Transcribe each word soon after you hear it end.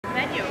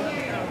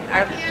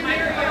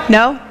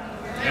No?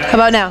 How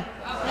about now?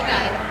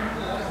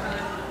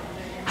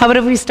 How about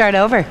if we start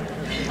over?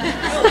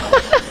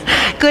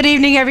 Good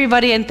evening,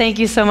 everybody, and thank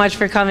you so much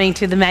for coming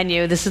to the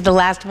menu. This is the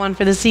last one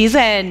for the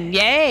season.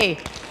 Yay!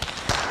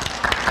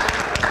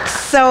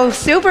 So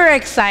super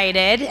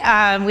excited.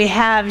 We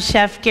have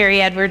Chef Gary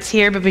Edwards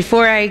here, but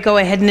before I go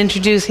ahead and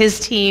introduce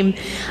his team,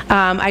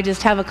 I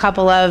just have a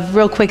couple of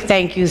real quick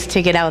thank yous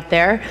to get out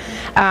there.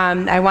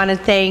 I want to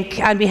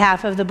thank, on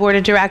behalf of the Board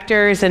of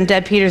Directors and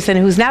Deb Peterson,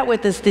 who's not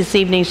with us this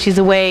evening. She's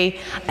away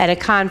at a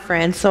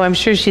conference, so I'm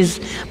sure she's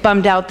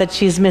bummed out that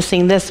she's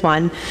missing this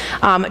one.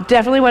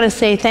 Definitely want to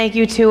say thank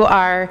you to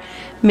our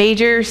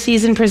major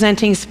season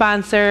presenting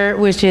sponsor,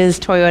 which is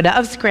Toyota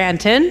of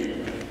Scranton.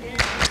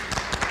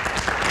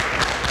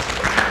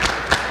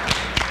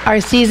 Our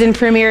season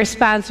premiere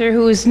sponsor,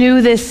 who is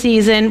new this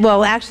season,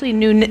 well, actually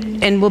new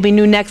and will be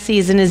new next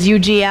season, is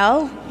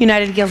UGL,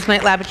 United Gills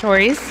Knight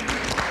Laboratories.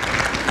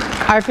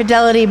 Our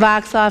Fidelity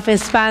box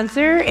office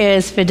sponsor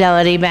is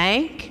Fidelity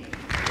Bank.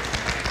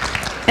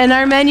 And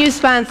our menu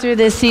sponsor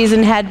this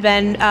season had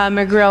been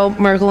McGrill,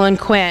 Merkel and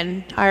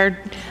Quinn,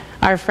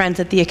 our friends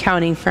at the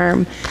accounting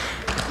firm.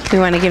 We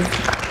want to give,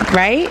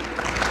 right?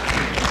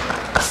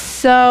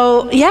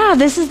 So, yeah,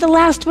 this is the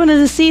last one of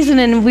the season,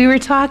 and we were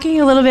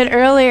talking a little bit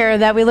earlier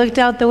that we looked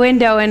out the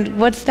window, and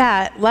what's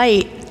that?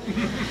 Light.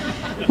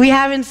 We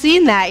haven't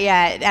seen that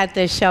yet at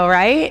this show,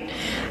 right?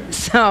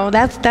 So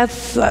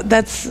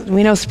that's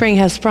we know spring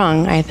has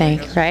sprung, I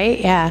think, right?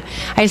 Yeah.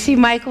 I see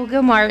Michael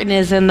Gilmartin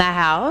is in the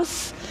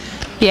house.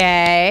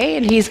 Yay,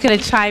 and he's going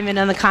to chime in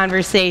on the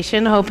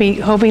conversation, hoping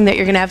that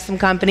you're going to have some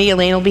company.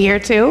 Elaine will be here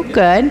too.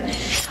 Good.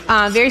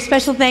 Very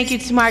special thank you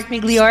to Mark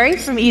Migliori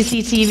from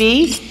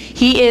ECTV.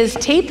 He is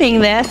taping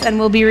this and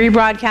will be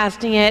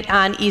rebroadcasting it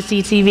on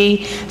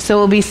ECTV, so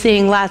we'll be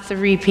seeing lots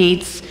of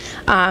repeats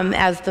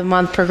as the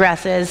month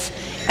progresses,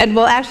 and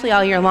well, actually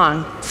all year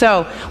long.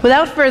 So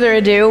without further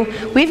ado,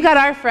 we've got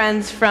our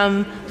friends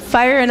from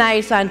Fire and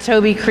Ice on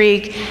Toby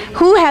Creek.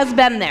 Who has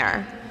been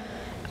there?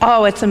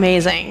 Oh, it's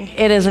amazing.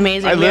 It is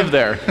amazing. I live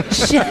there.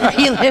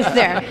 He lives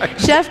there.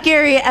 Chef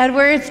Gary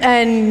Edwards,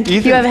 and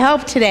Ethan. You have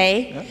help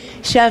today. Yep.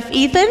 Chef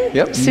Ethan?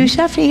 Yep. Sous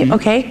Chef?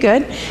 Okay,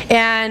 good.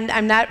 And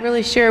I'm not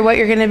really sure what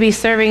you're going to be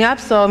serving up,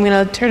 so I'm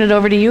going to turn it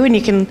over to you, and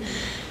you can...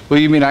 Well,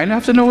 you mean I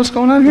have to know what's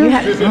going on here?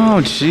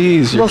 Oh,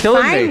 jeez, you're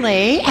killing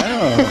finally. me.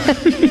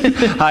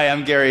 Oh. Hi,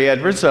 I'm Gary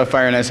Edwards,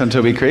 Fire and Ice on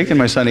Toby Creek, and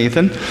my son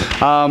Ethan.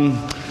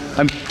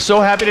 I'm so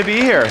happy to be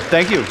here.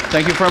 Thank you.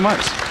 Thank you very much.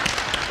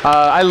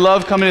 I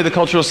love coming to the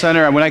Cultural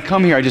Center, and when I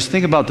come here, I just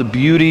think about the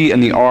beauty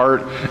and the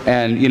art,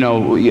 and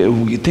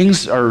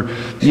things are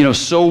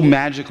so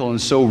magical and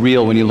so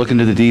real when you look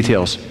into the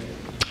details.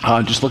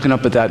 Just looking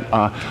up at that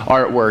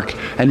artwork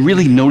and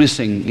really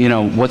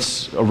noticing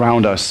what's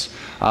around us.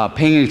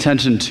 Paying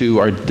attention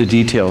to the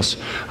details.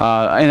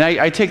 And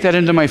I take that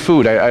into my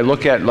food. I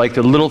look at like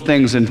the little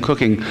things in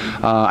cooking.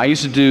 I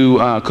used to do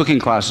cooking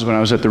classes when I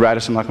was at the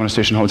Radisson Lackawanna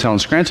Station Hotel in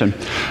Scranton.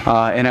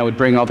 And I would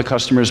bring all the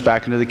customers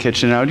back into the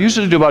kitchen. I would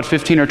usually do about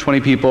 15 or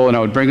 20 people, and I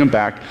would bring them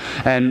back.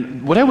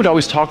 And what I would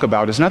always talk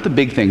about is not the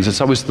big things,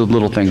 it's always the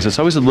little things. It's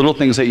always the little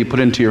things that you put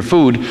into your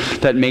food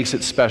that makes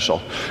it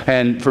special.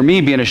 And for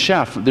me, being a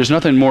chef, there's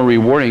nothing more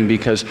rewarding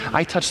because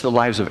I touch the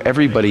lives of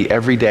everybody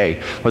every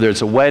day, whether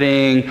it's a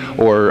wedding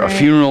or a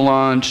funeral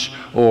lunch,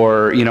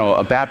 or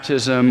a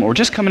baptism, or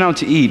just coming out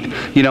to eat.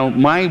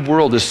 My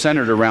world is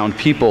centered around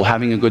people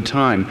having a good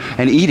time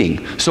and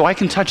eating, so I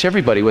can touch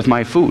everybody with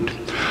my food.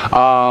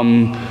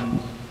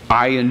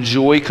 I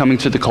enjoy coming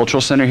to the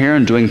Cultural Center here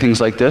and doing things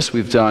like this.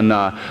 We've done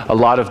a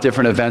lot of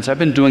different events. I've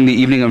been doing the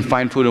Evening of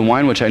Fine Food and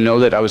Wine, which I know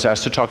that I was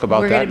asked to talk about.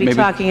 We're going to be Maybe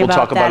talking we'll about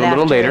talk about that it a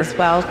little later. as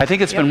well. I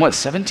think it's been, what,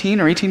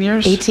 17 or 18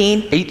 years?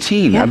 18.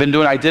 18. Yep. I've been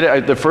doing, I did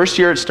it, the first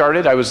year it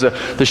started, I was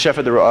the chef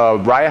at the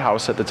Raya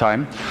House at the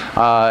time,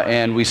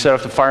 and we set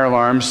off the fire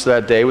alarms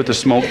that day with the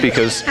smoke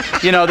because,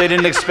 they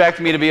didn't expect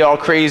me to be all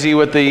crazy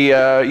with the,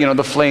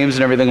 the flames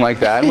and everything like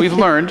that. And we've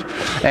learned,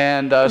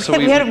 and so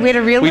we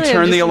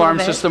turned the alarm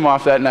system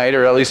off that night,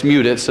 or at least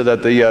mute it, so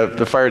that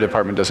the fire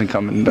department doesn't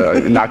come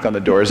and knock on the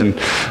doors and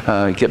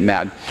get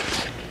mad.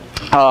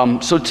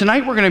 So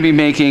tonight we're going to be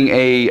making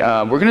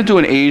we're going to do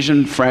an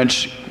Asian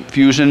French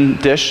fusion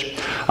dish.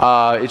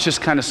 It's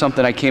just kind of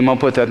something I came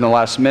up with in the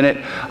last minute.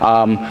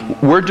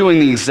 We're doing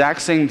the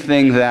exact same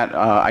thing that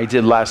I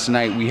did last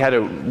night. We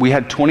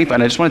had 25,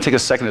 and I just want to take a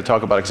second to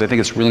talk about it because I think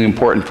it's really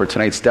important for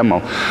tonight's demo.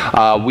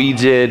 We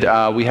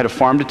had a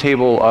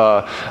farm-to-table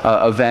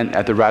event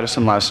at the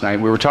Radisson last night.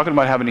 We were talking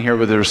about having it here,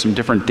 but there were some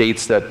different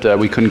dates that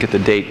we couldn't get the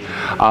date.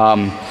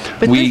 But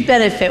this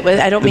benefit was,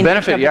 I don't mean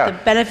benefit, the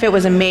benefit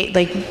was amazing.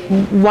 Like,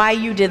 why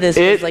you did this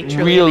was like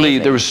truly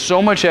amazing. There was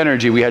so much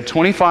energy. We had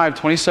 25,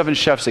 27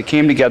 chefs that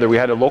came together. We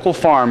had a local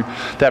farm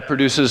that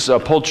produces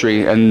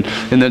poultry, and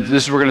this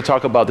is we're going to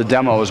talk about the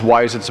demo is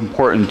why is it's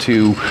important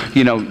to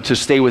to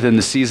stay within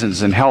the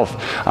seasons and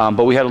health.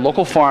 But we had a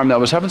local farm that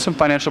was having some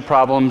financial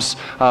problems.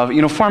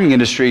 Farming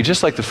industry,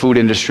 just like the food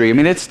industry, I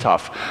mean, it's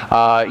tough.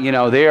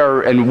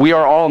 And we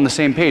are all on the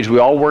same page. We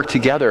all work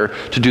together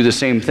to do the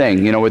same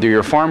thing. Whether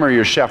you're a farmer or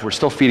you're a chef, we're we're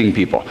still feeding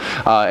people.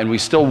 And we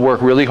still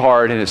work really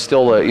hard, and it's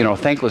still a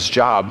thankless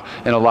job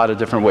in a lot of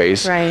different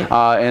ways. Right.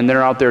 And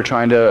they're out there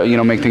trying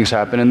to make things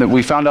happen. And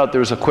we found out there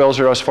was a Quails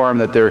R Us farm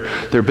that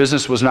their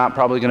business was not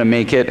probably going to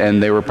make it,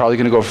 and they were probably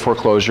going to go for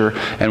foreclosure.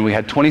 And we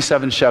had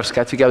 27 chefs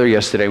got together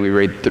yesterday. We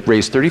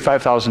raised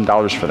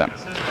 $35,000 for them.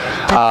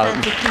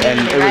 And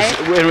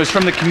it was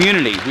from the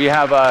community. We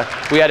had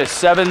a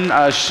 7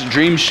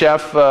 Dream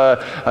Chef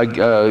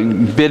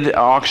bid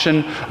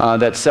auction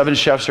that 7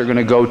 chefs are going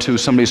to go to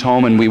somebody's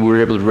home, and we were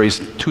able to raise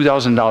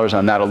 $2,000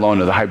 on that alone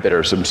to the high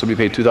bidder. So somebody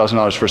paid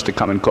 $2,000 for us to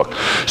come and cook.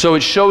 So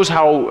it shows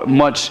how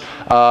much,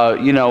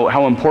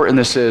 how important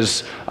this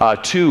is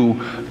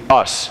to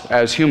us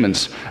as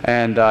humans.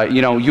 And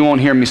you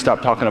won't hear me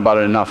stop talking about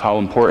it enough, how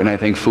important I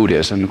think food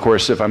is. And of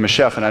course, if I'm a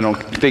chef and I don't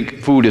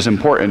think food is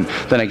important,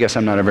 then I guess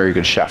I'm not a very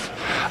good chef.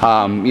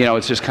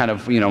 It's just kind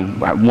of,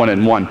 one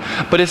and one.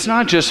 But it's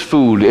not just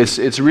food.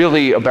 It's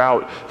really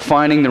about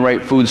finding the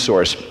right food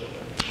source.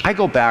 I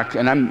go back,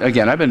 and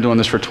I've been doing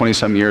this for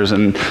 20-some years,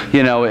 and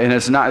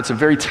it's a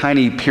very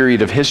tiny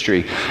period of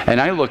history. And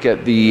I look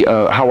at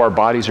how our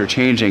bodies are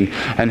changing,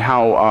 and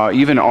how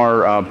even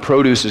our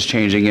produce is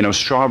changing.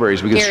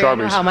 Strawberries. We get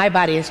strawberries. I know how my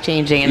body is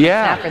changing, and it's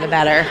not for the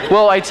better.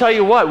 Well, I tell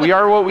you what, we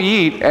are what we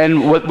eat,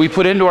 and what we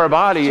put into our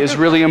body is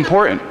really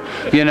important.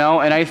 And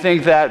I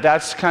think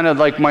that's kind of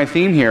like my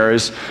theme here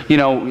is,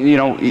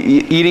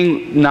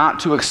 eating not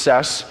to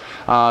excess.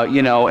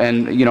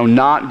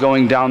 Not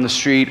going down the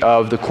street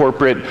of the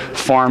corporate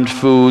farmed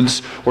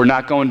foods, or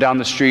not going down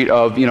the street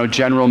of,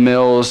 General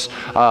Mills,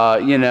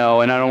 and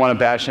I don't want to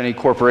bash any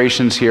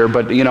corporations here,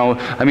 but,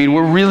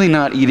 we're really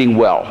not eating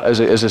well as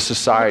a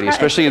society,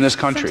 especially in this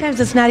country. Sometimes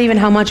it's not even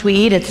how much we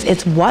eat,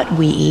 it's what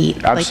we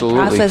eat. Absolutely.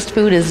 Like processed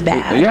food is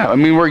bad. Yeah,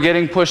 we're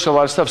getting pushed a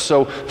lot of stuff.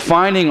 So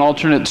finding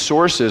alternate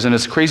sources, and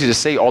it's crazy to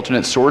say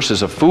alternate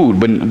sources of food,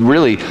 but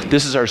really,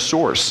 this is our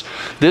source.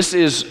 This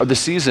is the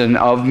season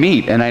of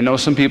meat, and I know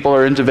some people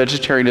are into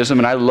vegetarianism,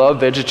 and I love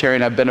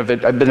vegetarian. I've been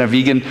a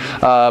vegan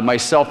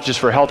myself just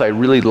for health. I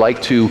really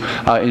like to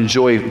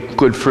enjoy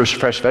good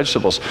fresh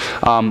vegetables.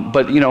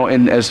 But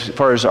and as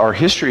far as our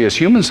history as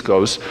humans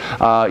goes,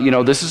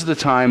 this is the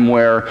time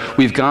where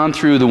we've gone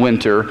through the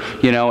winter,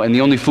 and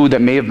the only food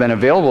that may have been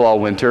available all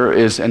winter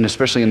is, and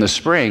especially in the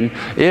spring,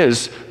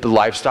 is the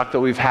livestock that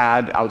we've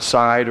had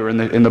outside or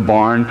in the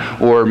barn,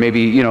 or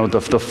maybe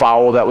the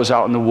fowl that was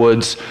out in the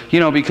woods,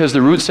 because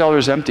the root cellar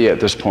is empty at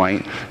this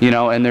point,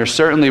 and there's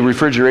certainly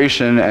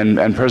refrigeration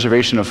and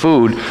preservation of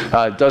food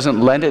doesn't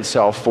lend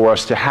itself for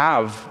us to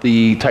have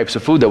the types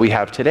of food that we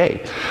have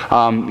today.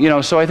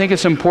 So I think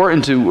it's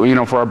important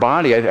to, for our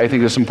body, I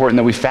think it's important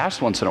that we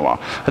fast once in a while.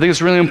 I think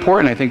it's really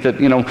important. I think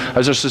that,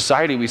 as a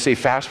society, we say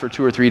fast for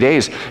 2 or 3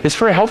 days. It's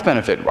for a health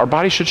benefit. Our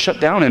body should shut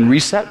down and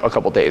reset a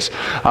couple days.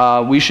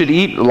 We should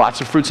eat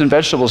lots of fruits and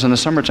vegetables in the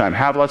summertime,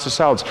 have lots of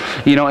salads,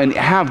 and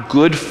have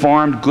good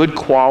farmed, good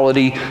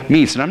quality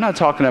meats. And I'm not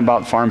talking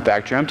about farm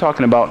factory. I'm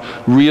talking about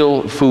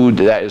real food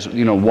that is,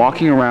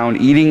 walking around,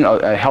 eating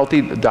a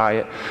healthy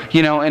diet,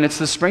 and it's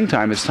the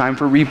springtime. It's time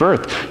for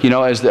rebirth.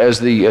 As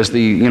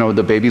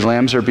the baby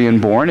lambs are being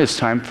born, it's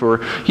time for,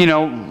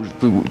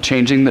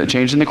 changing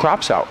the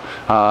crops out.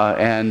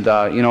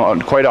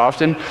 Quite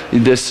often,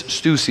 this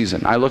stew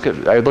season. I look at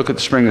the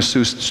spring as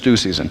stew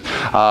season,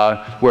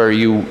 where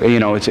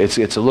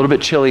it's a little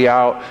bit chilly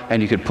out,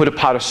 and you could put a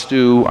pot of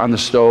stew on the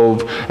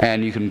stove,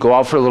 and you can go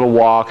out for a little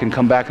walk and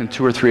come back in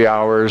 2 or 3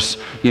 hours,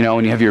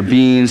 and you have your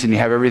beans and you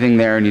have everything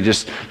there, and you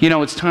just,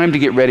 it's time to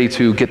get ready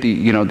to get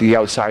the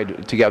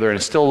outside together, and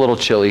it's still a little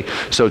chilly.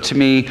 So to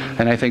me,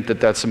 and I think that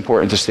that's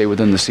important to stay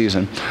within the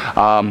season.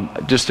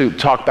 Just to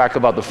talk back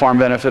about the farm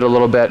benefit a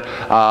little bit,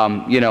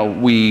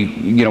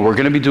 we're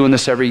going to be doing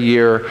this every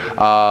year.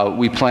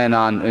 We plan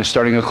on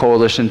starting a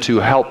coalition to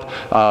help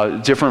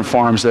different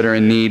farms that are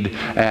in need,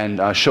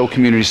 and show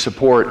community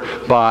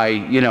support by,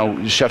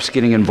 chefs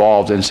getting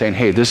involved and saying,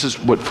 hey, this is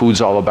what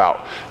food's all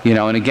about.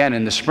 And again,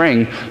 in the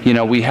spring,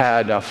 we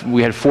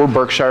had 4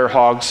 Berkshire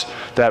hogs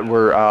that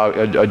were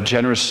a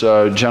generous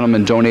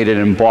gentleman donated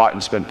and bought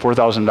and spent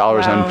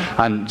 $4,000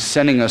 on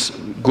sending us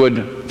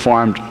good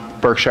farmed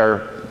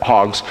Berkshire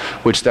hogs,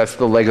 which that's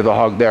the leg of the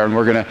hog there, and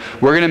we're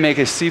gonna make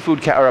a a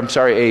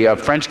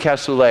French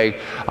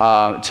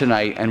cassoulet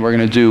tonight, and we're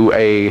gonna do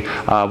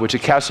which a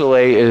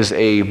cassoulet is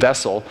a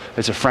vessel.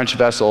 It's a French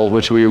vessel,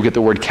 which we get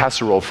the word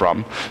casserole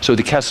from. So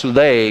the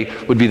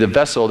cassoulet would be the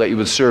vessel that you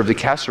would serve the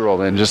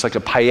casserole in, just like a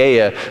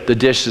paella. The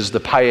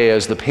paella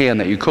is the pan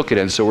that you cook it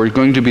in. So we're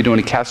going to be doing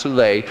a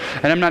cassoulet,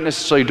 and I'm not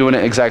necessarily doing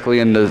it exactly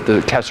in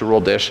the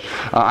casserole dish.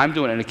 I'm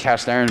doing it in a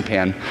cast iron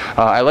pan.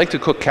 I like to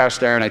cook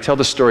cast iron. I tell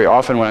this story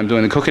often when I'm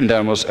doing the cooking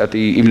demos at the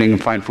Evening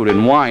of Fine Food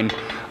and Wine.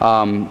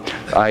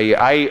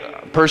 I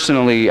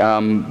personally,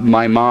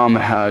 my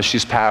mom,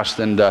 she's passed,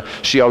 and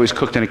she always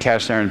cooked in a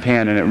cast iron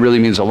pan, and it really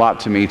means a lot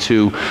to me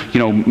to,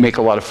 make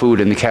a lot of food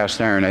in the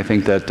cast iron. I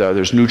think that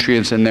there's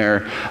nutrients in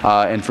there,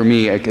 and for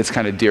me, it's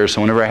kind of dear.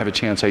 So whenever I have a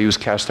chance, I use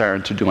cast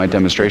iron to do my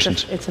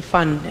demonstrations. It's a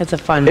fun.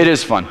 It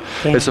is fun.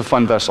 Yeah. It's a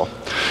fun vessel.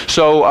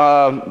 So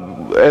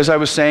as I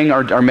was saying,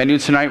 our menu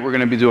tonight, we're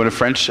going to be doing a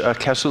French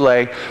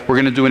cassoulet. We're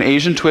going to do an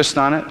Asian twist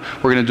on it.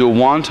 We're going to do a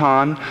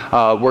wonton,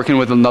 working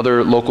with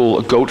another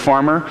local goat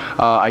farmer.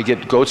 I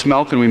get goat's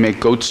milk, and we make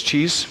goat's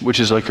cheese, which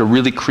is like a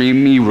really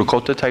creamy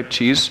ricotta type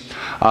cheese.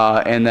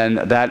 And then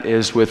that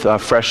is with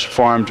fresh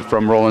farmed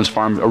from Roland's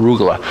Farm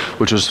arugula,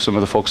 which was some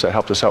of the folks that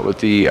helped us out with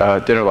the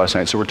dinner last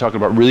night. So we're talking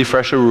about really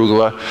fresh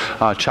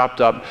arugula,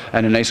 chopped up,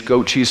 and a nice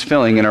goat cheese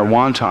filling in our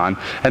wonton.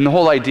 And the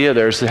whole idea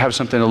there is to have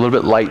something a little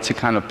bit light to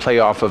kind of play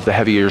off of the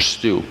heavier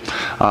stew.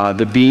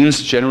 The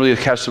beans, generally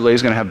the cassoulet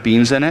is going to have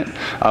beans in it.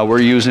 We're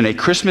using a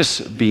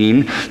Christmas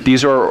bean.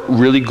 These are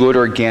really good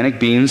organic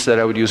beans that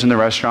I would use in the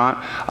restaurant.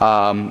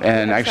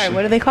 Sorry,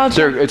 what are they called?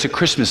 It's a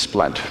Christmas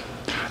blend.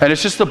 And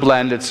it's just a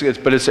blend,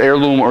 but it's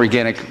heirloom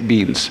organic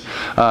beans.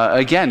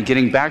 Again,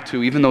 getting back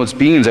to, even though it's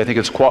beans, I think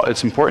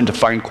it's important to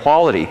find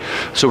quality.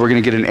 So we're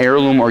going to get an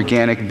heirloom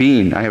organic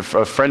bean. I have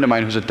a friend of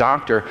mine who's a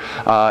doctor,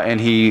 and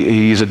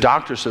he's a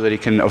doctor so that he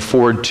can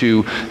afford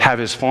to have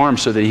his farm,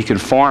 so that he can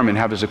farm and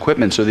have his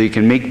equipment, so that he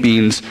can make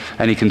beans,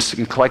 and he can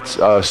collect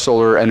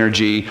solar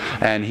energy,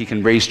 and he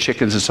can raise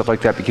chickens and stuff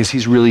like that, because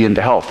he's really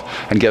into health.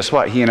 And guess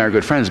what? He and I are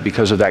good friends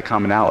because of that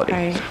commonality.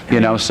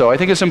 Right. So I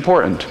think it's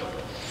important.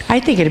 I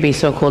think it'd be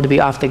so cool to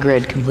be off the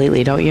grid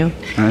completely, don't you?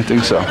 I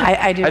think so.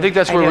 I do. I think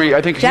that's where I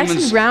think Jackson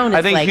humans. Brown is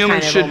I think like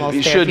humans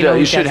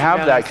should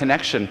have that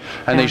connection,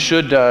 and they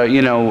should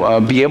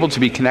be able to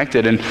be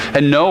connected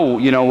and know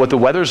what the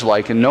weather's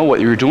like, and know what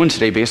you're doing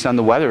today based on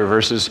the weather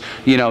versus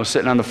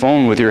sitting on the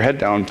phone with your head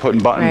down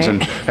putting buttons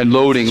and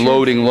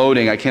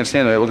loading. I can't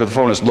stand it. I look at the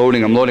phone, it's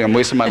loading. I'm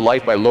wasting my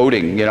life by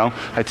loading.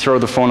 I throw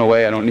the phone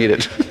away. I don't need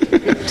it.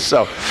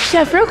 So.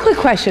 Jeff, real quick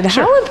question: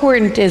 Sure. How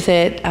important is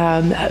it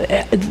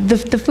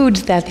the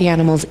foods that the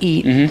animals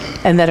eat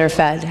and that are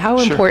fed? How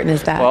important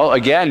is that? Well,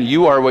 again,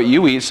 you are what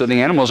you eat, so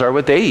the animals are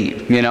what they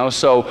eat.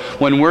 So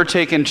when we're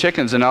taking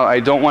chickens, and I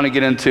don't want to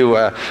get into.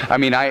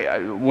 When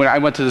I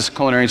went to this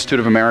Culinary Institute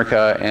of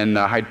America in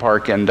Hyde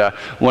Park, and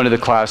one of the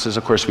classes,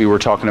 of course, we were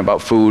talking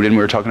about food and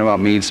we were talking about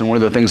meats, and one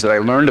of the things that I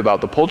learned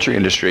about the poultry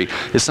industry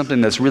is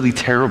something that's really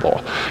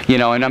terrible.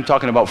 And I'm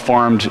talking about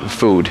farmed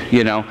food.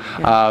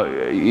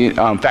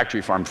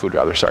 Factory farmed food,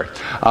 rather. Sorry.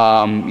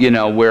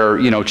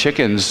 Where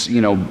chickens.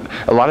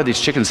 A lot of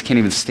these chickens can't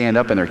even stand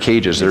up in their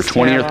cages. They're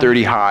 20 or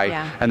 30 high,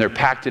 and they're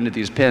packed into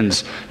these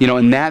pins.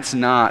 And that's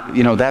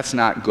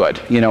not good.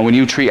 When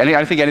you treat,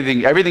 I think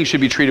everything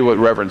should be treated with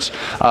reverence.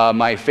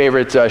 My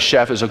favorite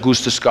chef is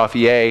Auguste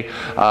Escoffier,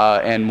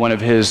 and one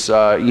of his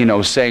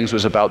sayings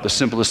was about the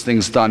simplest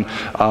things done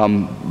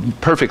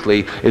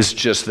perfectly is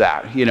just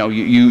that. You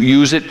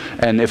use it,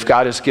 and if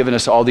God has given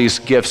us all these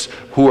gifts,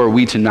 who are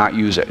we to not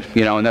use it?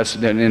 And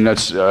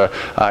that's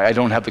I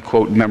don't have the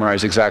quote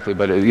memorized exactly,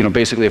 but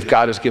basically, if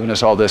God has given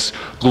us all this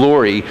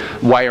glory,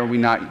 why are we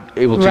not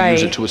able to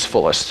use it to its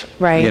fullest?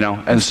 Right.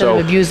 And instead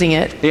of abusing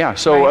it. Yeah.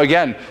 So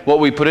again, what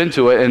we put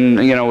into it, and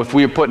if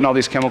we're putting all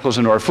these chemicals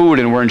into our food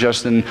and we're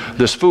ingesting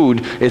this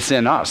food, it's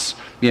in us.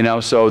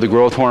 So the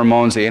growth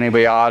hormones, the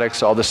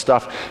antibiotics, all this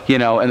stuff,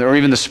 or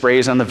even the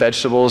sprays on the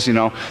vegetables,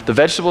 the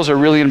vegetables are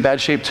really in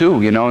bad shape too,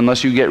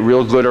 unless you get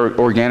real good or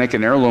organic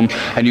and heirloom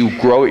and you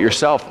grow it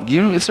yourself.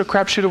 It's a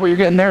crapshoot of what you're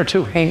getting there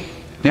too. Right.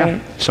 Yeah,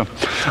 right. So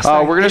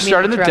we're going to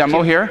start in the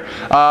demo here.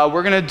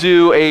 We're going to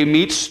do a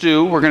meat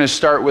stew. We're going to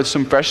start with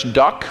some fresh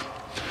duck,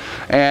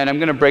 and I'm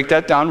going to break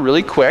that down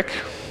really quick.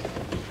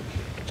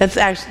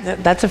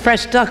 That's a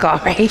fresh duck, all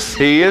right.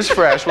 He is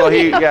fresh. Well,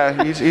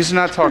 he's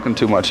not talking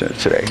too much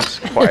today. He's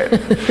quiet.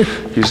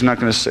 He's not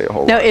going to say a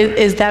whole lot. Now,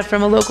 is that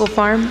from a local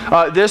farm?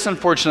 This,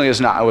 unfortunately,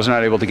 is not. I was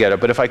not able to get it,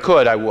 but if I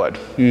could, I would.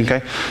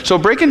 Okay. So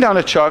breaking down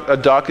a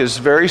duck is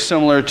very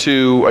similar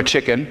to a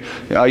chicken.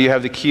 You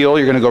have the keel.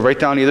 You're going to go right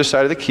down either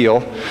side of the keel,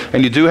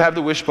 and you do have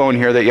the wishbone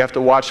here that you have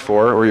to watch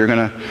for, or you're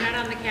going to. You're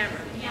not on the camera.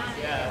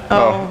 Yeah.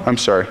 Oh, I'm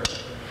sorry.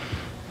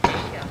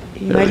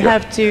 You might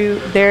have to,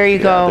 there you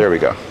go. There we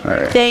go. All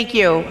right. Thank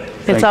you.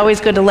 It's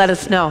always good to let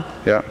us know.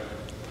 Yeah.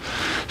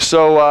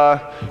 So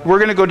we're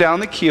going to go down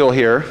the keel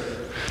here,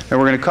 and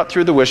we're going to cut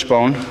through the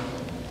wishbone.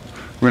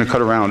 We're going to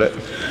cut around it.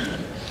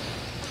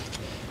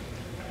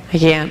 I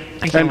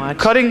can't watch.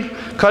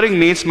 Cutting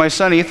meats, my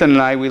son Ethan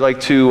and I, we like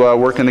to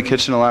work in the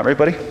kitchen a lot, right,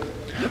 buddy?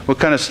 What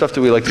kind of stuff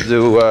do we like to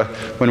do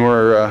when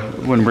we're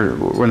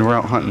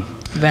out hunting?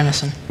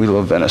 Venison. We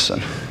love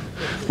venison.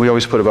 We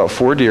always put about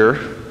 4 deer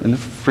in the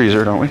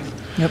freezer, don't we?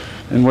 Yep.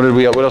 And what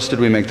else did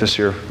we make this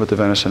year with the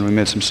venison? We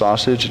made some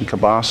sausage and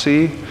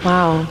kibasi.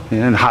 Wow.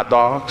 And hot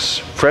dogs,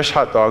 fresh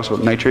hot dogs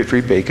with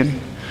nitrate-free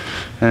bacon.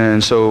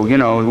 And so,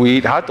 we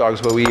eat hot dogs,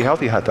 but we eat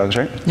healthy hot dogs,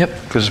 right? Yep.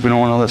 Because we don't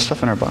want all that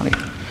stuff in our body.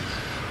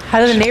 How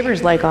do the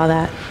neighbors like all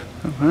that?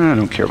 I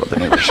don't care about the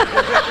neighbors.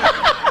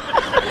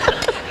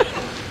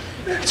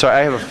 Sorry,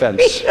 I have a fence.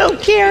 We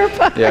don't care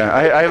about Yeah,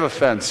 I have a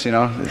fence, you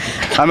know.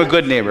 I'm a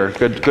good neighbor.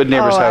 Good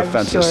neighbors have I'm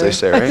fences, sure. they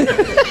say, right?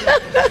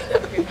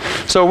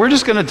 So we're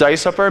just going to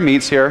dice up our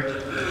meats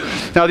here.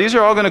 Now, these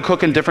are all going to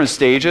cook in different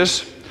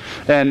stages.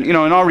 And, you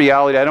know, in all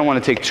reality, I don't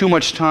want to take too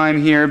much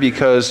time here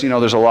because, you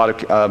know, there's a lot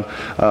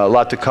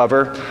to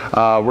cover.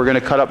 We're going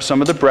to cut up some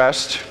of the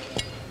breast.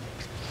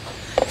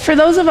 For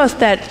those of us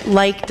that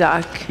like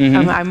duck,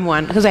 I'm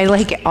one, because I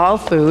like all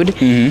food.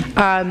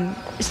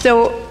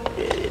 So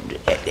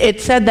it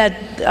said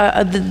that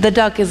the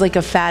duck is like a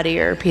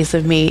fattier piece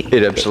of meat.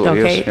 It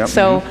absolutely is. Yep.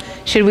 So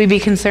should we be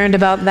concerned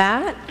about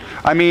that?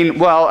 I mean,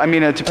 well, I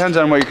mean, it depends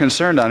on what you're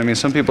concerned on. I mean,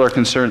 some people are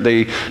concerned,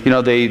 they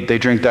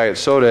drink diet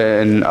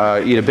soda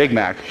and eat a Big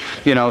Mac,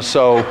 you know,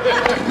 so,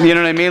 you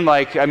know what I mean?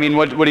 Like, I mean,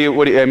 what do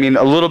you, I mean,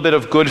 a little bit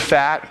of good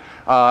fat,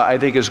 I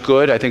think is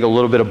good. I think a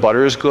little bit of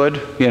butter is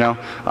good, you know.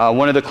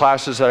 One of the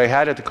classes that I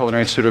had at the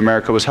Culinary Institute of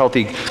America was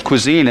healthy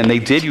cuisine, and they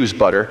did use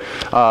butter,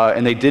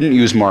 and they didn't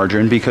use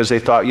margarine because they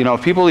thought, you know,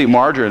 if people eat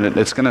margarine,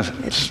 it's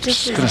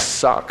just gonna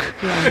suck,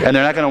 and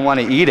they're not gonna want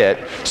to eat it.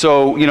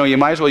 So, you know, you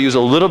might as well use a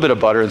little bit of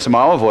butter and some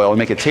olive oil and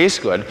make it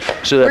taste good,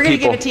 so that we're gonna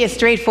give it to you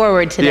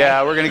straightforward today.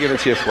 Yeah, we're gonna give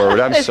it to you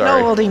forward. I'm There's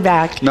sorry. no holding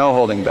back. No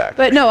holding back.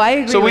 But no, I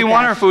agree. So we with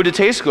want that. our food to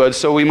taste good,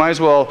 so we might as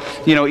well,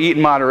 you know, eat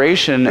in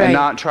moderation Right. and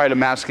not try to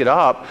mask it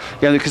up,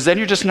 you know, because then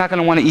you're just not going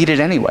to want to eat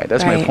it anyway.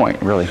 That's my Right.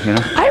 point, really. You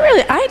know.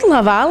 I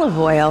love olive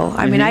oil.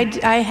 I mean,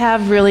 I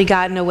have really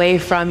gotten away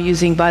from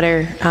using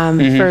butter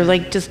for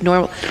like just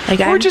normal, like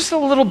Or just a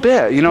little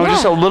bit, you know,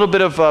 just a little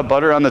bit of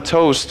butter on the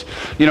toast,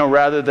 you know,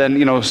 rather than,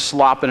 you know,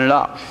 slopping it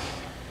up.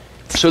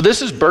 So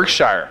this is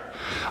Berkshire.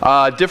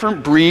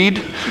 Different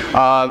breed.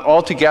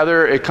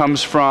 Altogether, it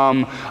comes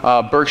from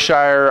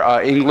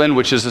Berkshire, England,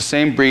 which is the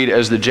same breed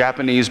as the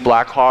Japanese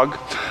black hog.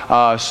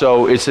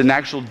 So it's an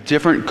actual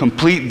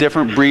complete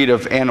different breed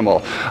of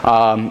animal.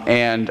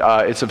 And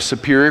it's of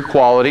superior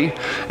quality.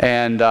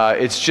 And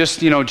it's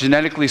just, you know,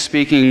 genetically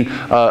speaking,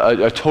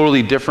 a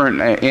totally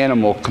different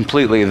animal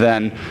completely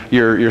than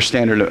your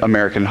standard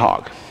American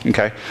hog.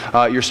 Okay,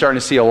 you're starting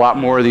to see a lot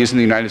more of these in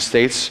the United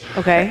States.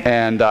 Okay.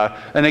 And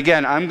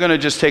again, I'm going to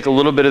just take a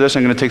little bit of this.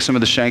 I'm going to take some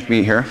of the shank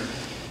meat here,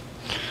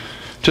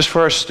 just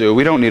for our stew.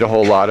 We don't need a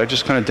whole lot. I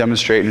just kind of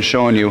demonstrate and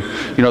showing you,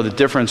 you know, the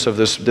difference of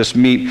this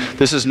meat.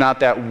 This is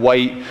not that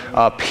white,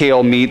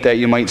 pale meat that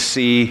you might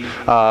see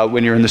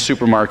when you're in the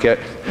supermarket.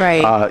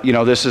 Right. You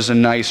know, this is a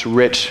nice,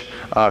 rich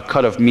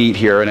cut of meat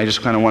here, and I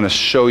just kind of want to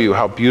show you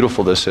how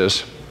beautiful this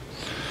is.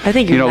 I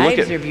think your You know, look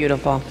knives at- are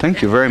beautiful.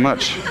 Thank you very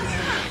much.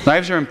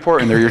 Knives are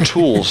important. They're your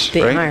tools,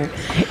 They right? are.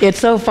 It's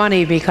so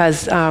funny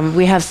because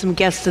we have some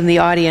guests in the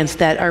audience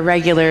that are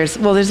regulars.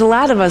 Well, there's a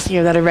lot of us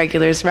here that are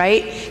regulars,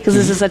 right? Because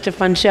this is such a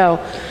fun show.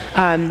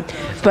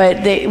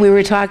 But we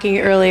were talking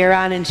earlier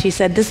on, and she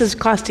said, this is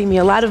costing me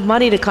a lot of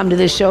money to come to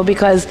this show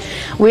because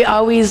we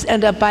always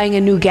end up buying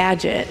a new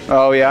gadget.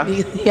 Oh, yeah?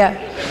 Yeah.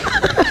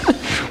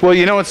 Well,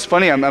 you know what's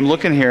funny? I'm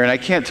looking here, and I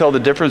can't tell the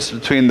difference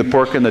between the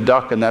pork and the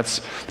duck, and that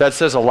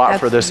says a lot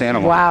for this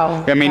animal.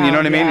 Wow. I mean, you know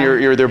what I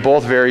mean? Yeah. They're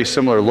both very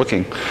similar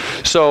looking.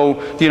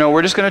 So, you know,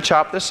 we're just going to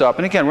chop this up,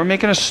 and again, we're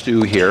making a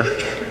stew here.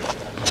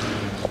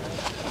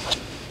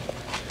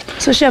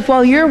 So, Chef,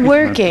 while you're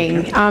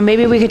working,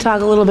 maybe we could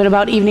talk a little bit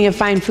about Evening of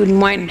Fine Food and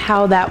Wine and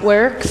how that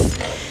works.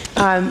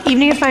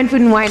 Evening of Fine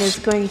Food and Wine is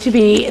going to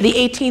be the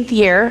 18th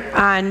year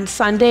on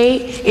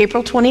Sunday,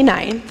 April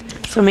 29th.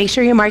 So make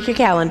sure you mark your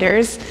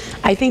calendars.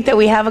 I think that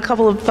we have a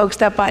couple of folks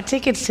that bought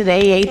tickets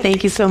today. Yay,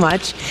 thank you so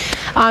much.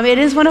 It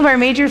is one of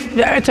our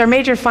it's our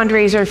major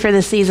fundraiser for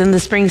the season, the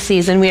spring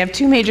season. We have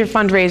two major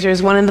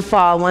fundraisers, one in the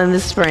fall, one in the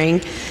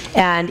spring,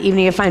 and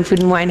Evening of Fine Food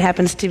and Wine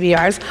happens to be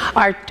ours.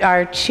 Our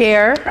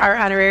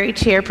honorary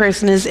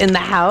chairperson is in the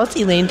house,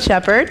 Elaine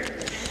Shepard.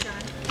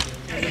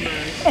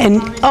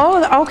 And,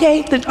 oh,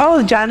 okay,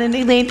 John and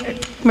Elaine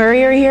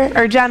Murray are here,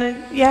 or John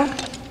and, yeah?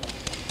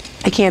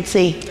 I can't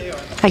see.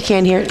 I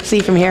can't see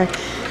from here.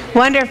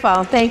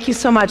 Wonderful, thank you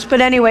so much. But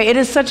anyway, it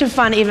is such a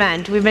fun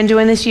event. We've been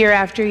doing this year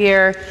after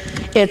year.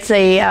 It's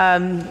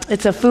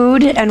a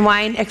food and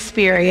wine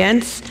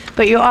experience,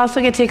 but you also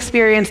get to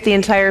experience the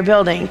entire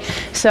building.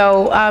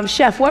 So,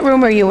 Chef, what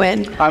room are you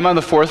in? I'm on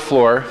the 4th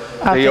floor.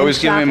 They always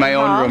give me my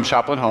own room,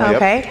 Chaplain Hall.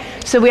 Okay,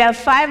 Yep. so we have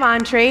 5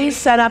 entrees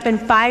set up in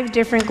 5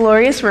 different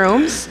glorious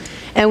rooms.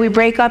 And we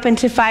break up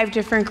into 5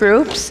 different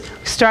groups,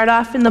 start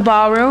off in the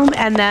ballroom,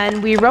 and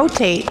then we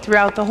rotate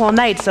throughout the whole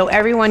night. So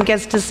everyone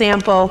gets to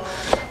sample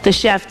the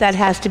chef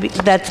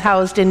that's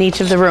housed in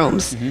each of the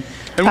rooms. And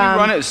we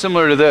run it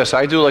similar to this.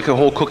 I do like a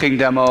whole cooking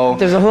demo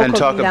There's a whole and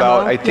talk cooking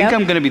about, demo, I think yep.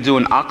 I'm going to be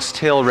doing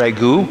oxtail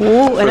ragu Ooh,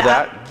 for and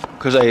that,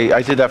 because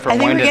I did that for I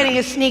think wine we're dinner. getting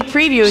a sneak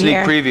preview Sneak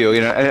here. preview.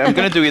 You know, I'm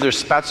going to do either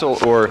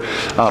spatzel or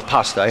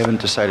pasta. I haven't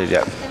decided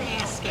yet.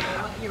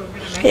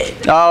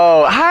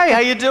 Oh, hi, how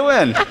you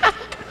doing?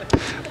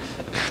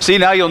 See,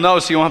 now you'll know,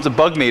 so you won't have to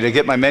bug me to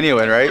get my menu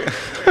in, right?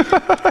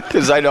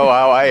 Because I know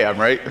how I am,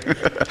 right?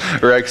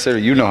 Or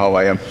actually, you know how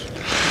I am.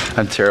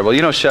 I'm terrible.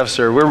 You know, chefs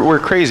we're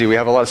crazy. We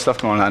have a lot of stuff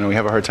going on, and we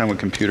have a hard time with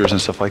computers and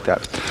stuff like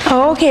that.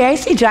 Oh, okay, I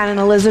see John and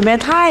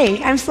Elizabeth.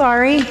 Hi, I'm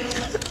sorry.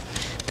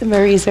 The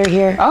Maries are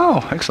here.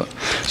 Oh, excellent.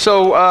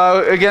 So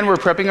again, we're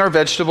prepping our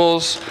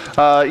vegetables.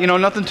 You know,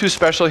 nothing too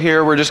special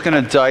here. We're just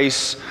going to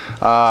dice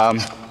our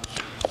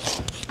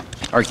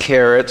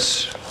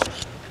carrots.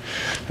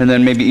 And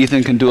then maybe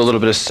Ethan can do a little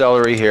bit of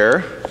celery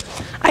here.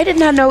 I did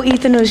not know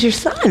Ethan was your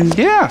son.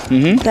 Yeah.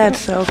 Mm-hmm. That's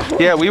so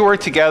cool. Yeah, we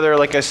work together.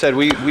 Like I said,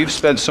 we've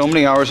spent so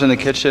many hours in the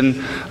kitchen,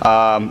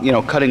 you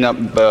know, cutting up,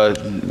 a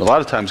lot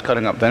of times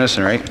cutting up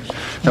venison, right?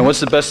 And what's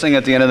the best thing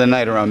at the end of the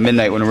night around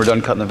midnight when we're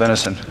done cutting the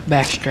venison?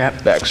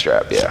 Backstrap.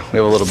 Backstrap, yeah. We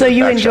have a little So bit of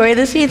you backstrap. enjoy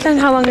this, Ethan?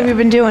 How long have you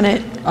been doing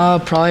it?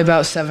 Probably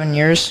about 7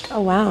 years.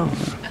 Oh, wow.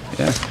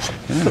 Yeah.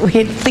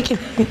 We're thinking,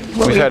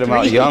 We've had him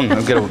out young.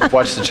 I'm going to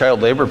watch the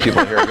child labor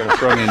people here. I'm going to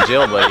throw me in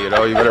jail, buddy. You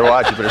know, you better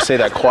watch. You better say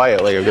that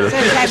quietly. I'm going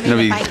to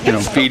be, you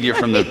know, feed you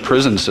from the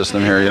prison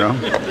system here, you know.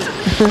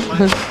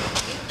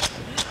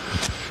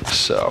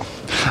 So,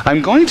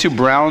 I'm going to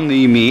brown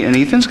the meat, and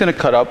Ethan's going to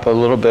cut up a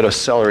little bit of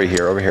celery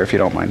here, over here, if you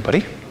don't mind,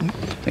 buddy.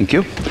 Thank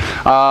you.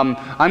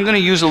 I'm going to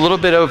use a little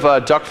bit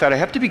of duck fat. I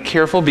have to be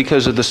careful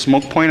because of the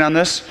smoke point on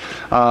this.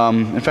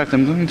 In fact,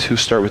 I'm going to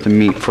start with the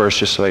meat first,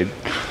 just so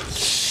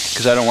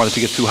because I don't want it to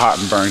get too hot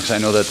and burn, because I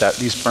know that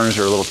these burns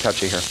are a little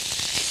touchy here.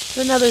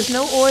 So now there's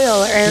no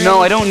oil or anything?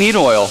 No, I don't need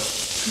oil,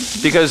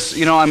 because,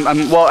 you know,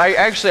 well,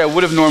 I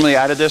would have normally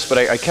added this, but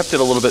I kept it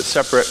a little bit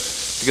separate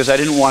because I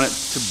didn't want it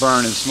to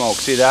burn and smoke.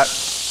 See that?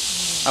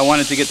 I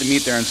wanted to get the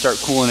meat there and start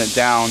cooling it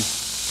down.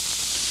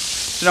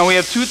 So now we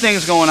have two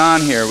things going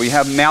on here. We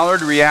have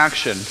Maillard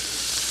reaction,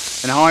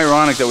 and how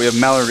ironic that we have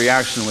Maillard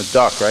reaction with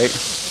duck, right?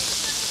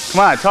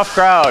 Come on, tough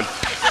crowd.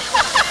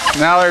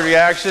 Maillard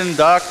reaction,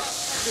 duck.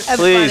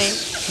 That's Please.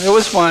 funny. It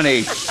was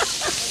funny.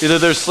 Either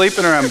they're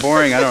sleeping or I'm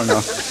boring, I don't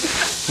know.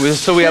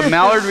 So we have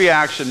Maillard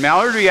reaction.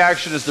 Maillard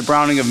reaction is the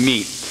browning of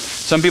meat.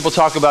 Some people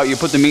talk about you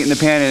put the meat in the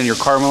pan and you're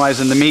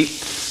caramelizing the meat.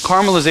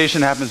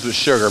 Caramelization happens with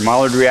sugar.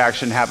 Maillard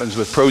reaction happens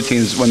with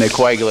proteins when they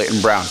coagulate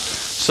and brown.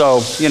 So,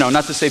 you know,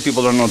 not to say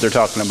people don't know what they're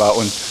talking about,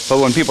 but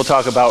when people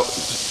talk about,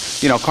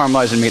 you know,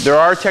 caramelizing meat, there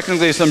are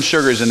technically some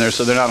sugars in there,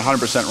 so they're not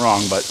 100%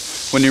 wrong, but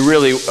when you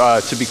really,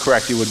 to be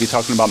correct, you would be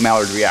talking about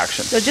Maillard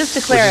reaction. So just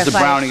to clarify, which is the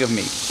browning of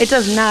meat. It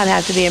does not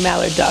have to be a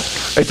Mallard duck.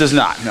 It does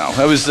not, no.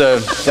 That was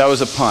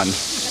a pun.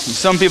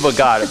 Some people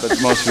got it,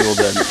 but most people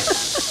didn't.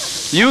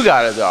 You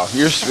got it, though.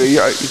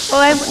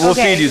 We'll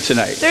feed you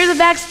tonight. There's a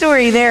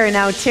backstory there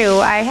now, too.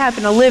 I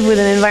happen to live with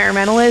an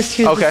environmentalist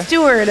who's the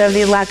steward of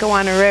the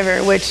Lackawanna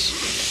River, which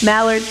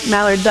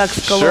Mallard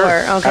ducks galore.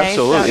 Sure, okay?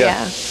 absolutely, so,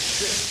 yeah.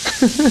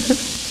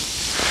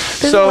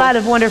 There's a lot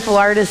of wonderful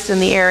artists in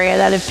the area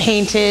that have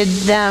painted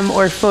them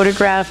or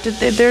photographed.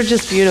 They're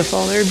just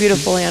beautiful. They're a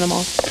beautiful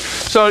animal.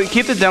 So to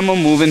keep the demo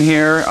moving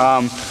here,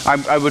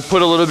 I would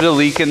put a little bit of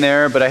leek in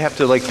there, but I have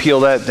to like peel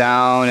that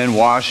down and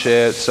wash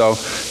it. So,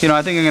 you know,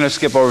 I think I'm going to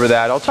skip over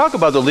that. I'll talk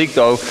about the leek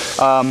though,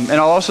 and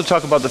I'll also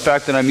talk about the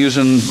fact that I'm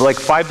using like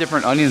 5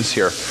 different onions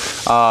here.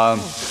 I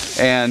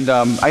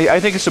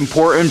think it's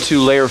important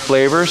to layer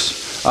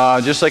flavors.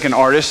 Just like an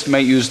artist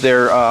might use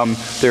their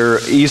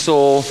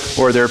easel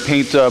or their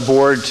paint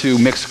board to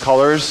mix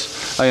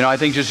colors. You know, I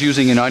think just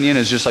using an onion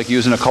is just like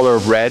using a color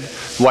of red.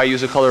 Why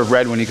use a color of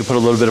red when you could put a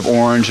little bit of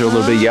orange or a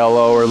little bit of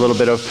yellow or a little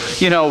bit of,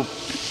 you know,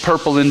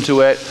 purple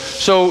into it.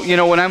 So, you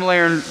know, when I'm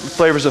layering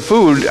flavors of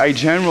food, I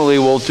generally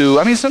will do,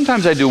 I mean,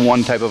 sometimes I do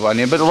one type of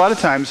onion, but a lot of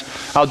times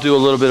I'll do a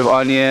little bit of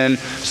onion,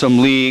 some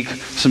leek,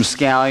 some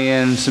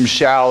scallion, some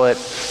shallot,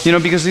 you know,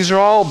 because these are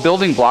all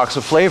building blocks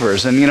of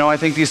flavors. And, you know, I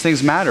think these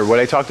things matter. What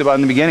I talked about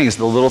in the beginning is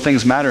the little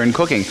things matter in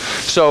cooking.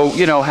 So,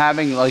 you know,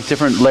 having like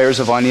different layers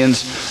of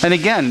onions. And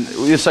again,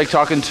 it's like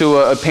talking to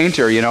a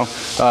painter, you know,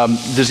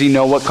 does he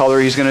know what color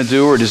he's going to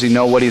do, or does he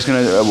know what he's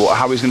going to,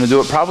 how he's going to do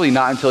it? Probably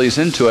not until he's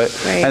into it.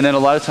 Right. And then a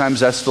lot of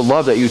times that's the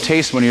love that you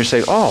taste when you're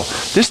saying, oh,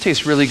 this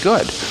tastes really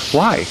good.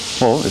 Why?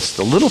 Well, it's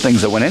the little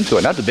things that went into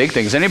it, not the big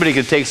things. Anybody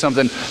could take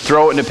something,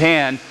 throw it in a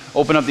pan,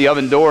 open up the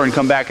oven door and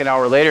come back an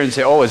hour later and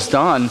say, oh, it's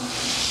done.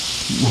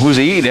 Who's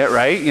eating it,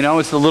 right? You know,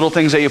 it's the little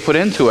things that you put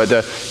into it.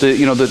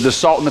 The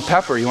salt and the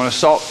pepper. You want to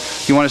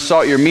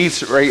salt your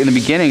meats right in the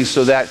beginning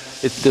so that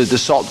the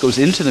salt goes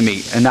into the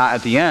meat and not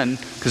at the end,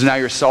 because now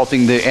you're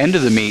salting the end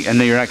of the meat and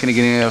then you're not going to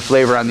get any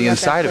flavor on the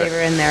inside of it.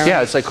 In there, yeah,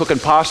 right? it's like cooking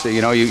pasta.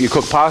 You know, you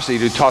cook pasta,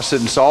 you toss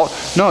it in salt.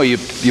 No, you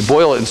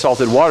boil it in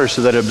salted water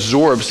so that it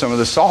absorbs some of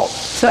the salt.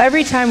 So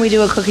every time we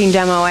do a cooking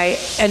demo,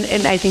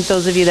 and I think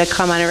those of you that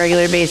come on a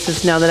regular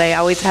basis know that I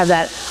always have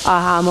that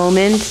aha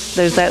moment.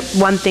 There's that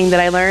one thing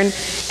that I learned,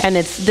 and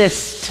it's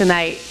this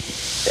tonight.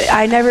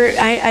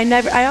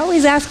 I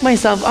always ask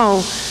myself,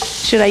 oh,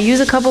 should I use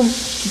a couple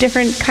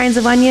different kinds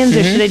of onions,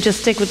 or should I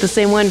just stick with the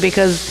same one?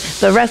 Because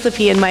the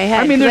recipe in my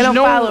head, I mean, there's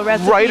no right or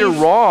recipes.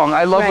 wrong.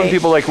 I love when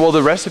people are like, well,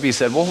 the recipe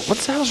said, well, what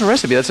the hell's a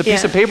recipe? That's a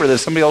piece of paper that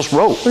somebody else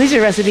wrote. Well, these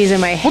are recipes in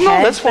my head. Well,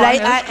 no, that's fine.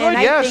 But That's good.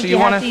 Yeah, so you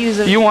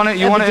want to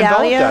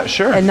envelop that.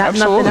 Sure, and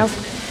absolutely.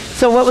 Nothing else.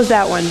 So what was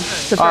that one?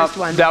 The first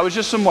one? That was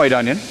just some white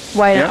onion.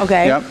 White,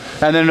 okay. Yeah.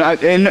 And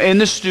then in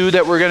the stew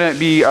that we're going to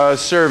be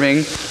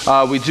serving,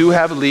 we do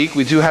have leek,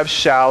 we do have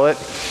shallot,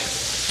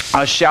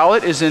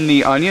 Shallot is in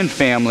the onion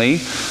family,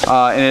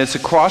 and it's a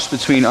cross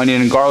between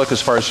onion and garlic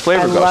as far as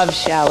flavor goes. I love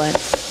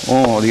shallots.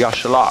 Oh, the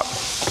shallot.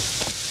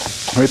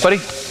 All right, buddy?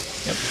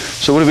 Yep.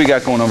 So what do we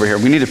got going over here?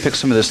 We need to pick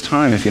some of this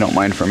thyme, if you don't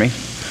mind, for me.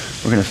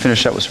 We're going to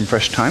finish that with some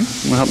fresh thyme.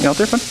 You want to help me out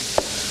there, bud?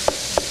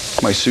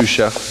 My sous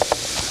chef.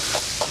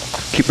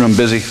 Keeping them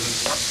busy.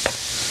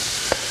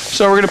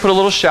 So we're going to put a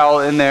little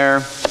shallot in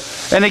there.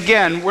 And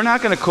again, we're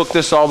not going to cook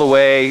this all the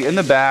way in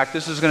the back.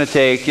 This is going to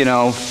take, you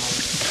know,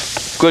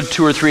 good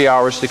 2 or 3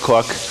 hours to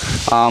cook.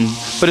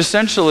 But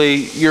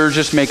essentially, you're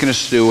just making a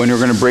stew, and you're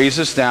going to braise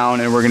this down,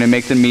 and we're going to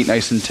make the meat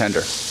nice and tender.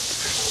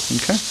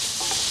 Okay?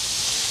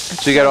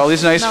 So you got all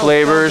these nice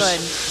flavors.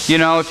 So you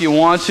know, if you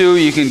want to,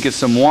 you can get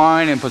some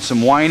wine and put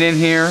some wine in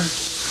here.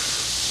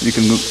 You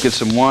can get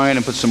some wine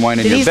and put some wine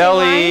in your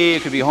belly.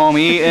 It could be home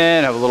eating.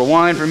 Have a little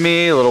wine for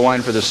me, a little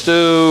wine for the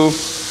stew.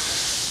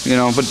 You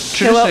know, but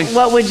traditionally, so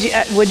what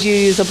would you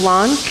use a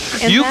blanc?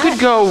 You could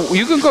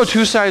go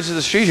 2 sides of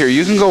the street here.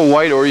 You can go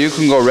white or you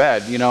can go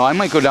red. You know, I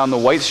might go down the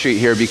white street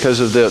here because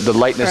of the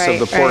lightness of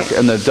the pork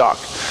and the duck.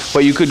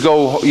 But you could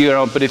go, you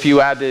know, but if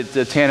you add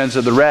the tannins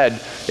of the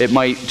red, it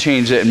might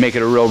change it and make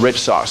it a real rich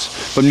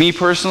sauce. But me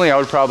personally, I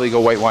would probably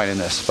go white wine in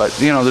this. But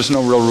you know, there's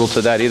no real rule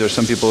to that either.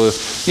 Some people,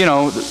 you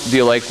know, do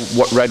you like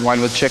red wine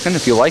with chicken?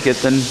 If you like it,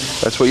 then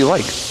that's what you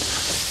like.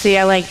 See,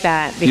 I like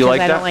that because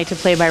I don't like to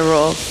play by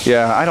rules.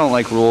 Yeah, I don't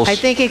like rules. I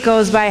think it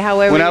goes by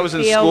however when I was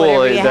in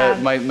school,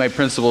 my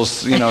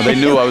principals, you know, they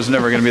knew I was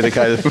never going to be the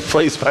guy that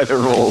plays by the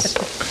rules.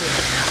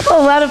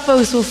 Well, a lot of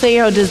folks will say,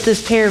 oh, does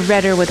this pair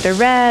better with the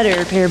red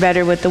or pair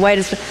better with the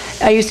white?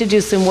 I used to do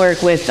some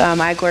work with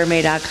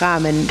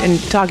igourmet.com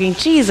and talking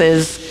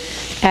cheeses.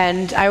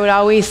 And I would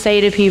always say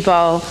to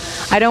people,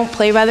 I don't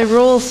play by the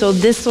rules, so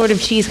this sort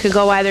of cheese could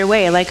go either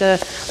way. Like a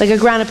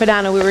Grana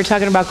Padano. We were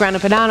talking about Grana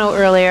Padano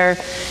earlier.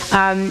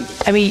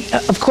 I mean,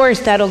 of course,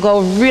 that'll go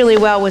really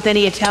well with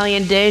any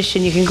Italian dish,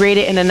 and you can grate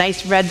it in a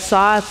nice red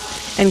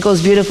sauce, and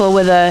goes beautiful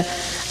with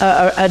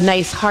a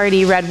nice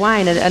hearty red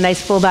wine, a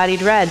nice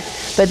full-bodied red.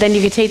 But then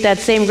you could take that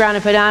same Grana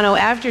Padano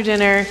after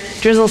dinner,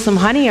 drizzle some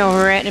honey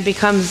over it, and it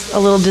becomes a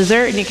little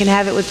dessert, and you can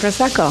have it with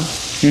Prosecco.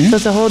 Mm-hmm. So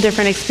it's a whole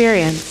different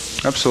experience.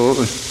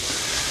 Absolutely.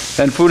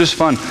 And food is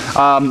fun.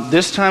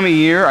 This time of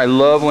year, I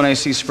love when I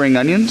see spring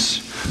onions,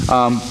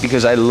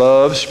 because I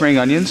love spring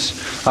onions,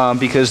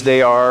 because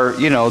they are,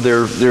 you know,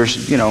 they're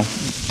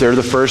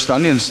the first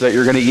onions that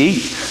you're going to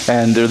eat,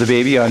 and they're the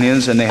baby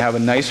onions, and they have a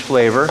nice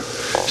flavor.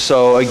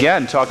 So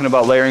again, talking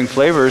about layering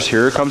flavors,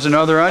 here comes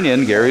another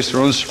onion. Gary's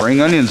throwing spring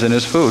onions in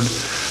his food.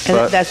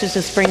 And that's just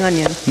a spring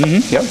onion.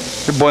 Mm-hmm, yep,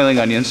 they're boiling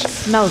onions.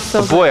 Smells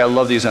so good. Boy, I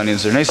love these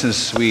onions. They're nice and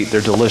sweet. They're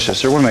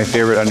delicious. They're one of my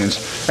favorite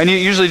onions. And you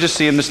usually just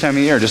see them this time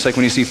of year, just like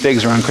when you see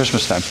figs around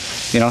Christmas time.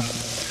 You know,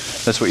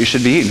 that's what you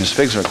should be eating, is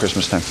figs around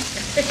Christmas time.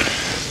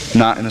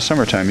 Not in the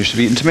summertime. You should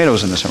be eating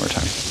tomatoes in the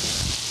summertime.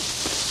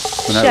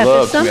 And Chef,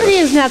 if somebody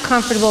is not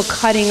comfortable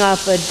cutting up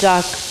a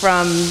duck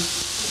from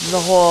the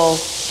whole,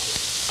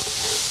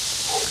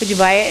 could you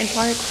buy it in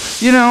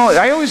parts? You know,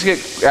 I always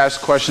get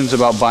asked questions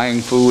about buying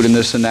food and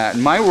this and that.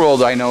 In my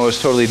world, I know,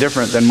 is totally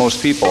different than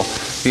most people.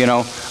 You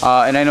know,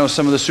 and I know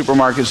some of the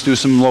supermarkets do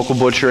some local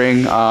butchering.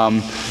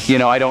 You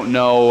know, I don't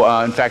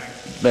know. In fact,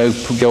 I'll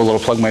give a little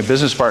plug. My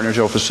business partner,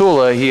 Joe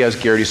Fasula, he has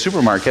Garrity's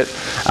Supermarket,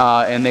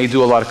 and they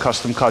do a lot of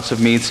custom cuts of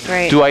meats.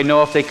 Right. Do I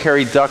know if they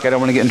carry duck? I don't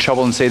want to get in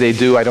trouble and say they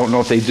do. I don't know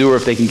if they do or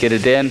if they can get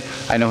it in.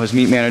 I know his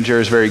meat manager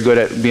is very good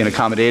at being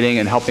accommodating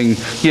and helping,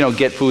 you know,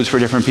 get foods for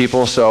different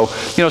people. So,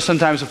 you know,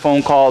 sometimes a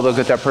phone call, they'll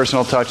get that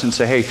personal touch and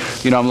say, hey,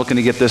 you know, I'm looking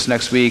to get this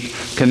next week.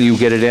 Can you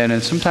get it in?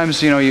 And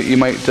sometimes, you know, you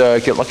might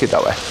get lucky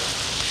that way.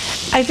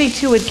 I think,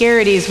 too, with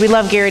Garrity's, we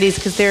love Garrity's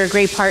because they're a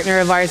great partner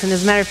of ours. And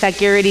as a matter of fact,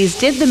 Garrity's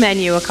did the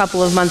menu a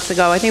couple of months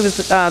ago. I think it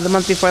was the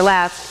month before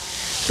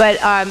last. But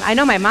I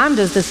know my mom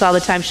does this all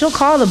the time. She'll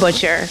call the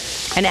butcher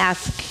and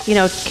ask, you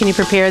know, can you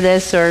prepare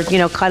this or, you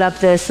know, cut up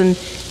this? And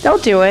they'll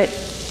do it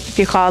if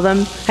you call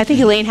them. I think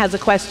Elaine has a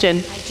question.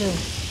 I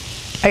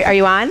do. Are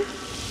you on?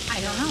 I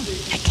don't know.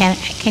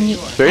 Can you?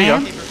 There you go.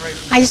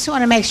 I just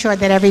want to make sure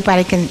that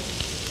everybody can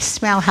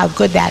smell how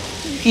good that,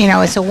 you know,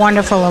 it's a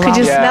wonderful aroma. Could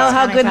you smell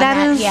how good that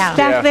is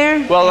back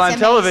there? Well, It's on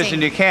television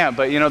amazing. you can't,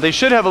 but you know, they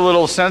should have a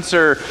little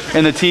sensor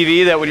in the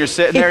TV that when you're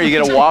sitting there, you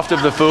get a waft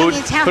of the food.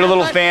 Can you tell Put a how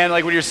little good- fan,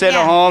 like when you're sitting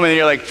at Yeah. home and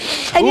you're like,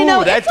 And ooh, you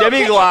know, that it's okay.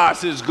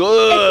 demi-glace is If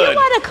good. you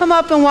want to come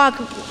up and walk,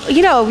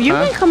 you know, you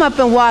can come up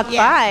and walk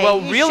by.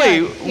 Well, You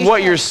really, should. You what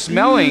should. you're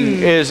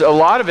smelling is, a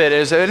lot of it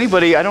is,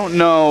 anybody, I don't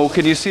know,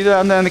 can you see that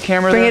on the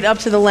camera Bring there? it up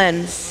to the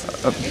lens.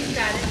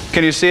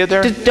 Can you see it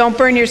there? Don't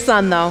burn your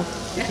son, though.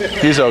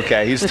 He's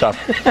okay. He's tough.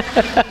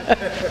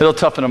 It'll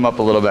toughen him up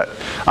a little bit.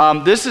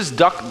 This is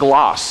duck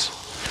gloss.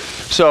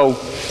 So,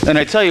 and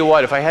I tell you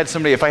what,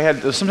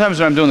 sometimes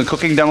when I'm doing the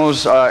cooking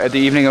demos at the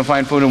evening of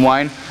Fine Food and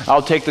Wine,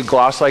 I'll take the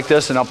gloss like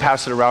this and I'll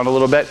pass it around a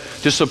little bit,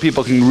 just so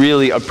people can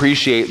really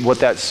appreciate what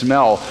that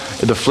smell,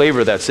 the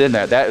flavor that's in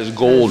that. That is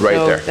gold right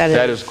there.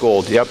 That is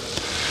gold. Yep.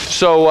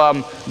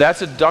 So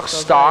that's a duck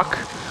stock,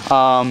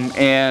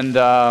 and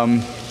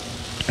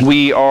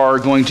we are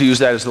going to use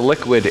that as the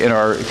liquid in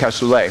our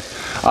cassoulet.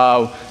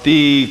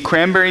 The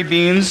cranberry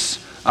beans,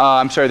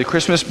 the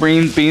Christmas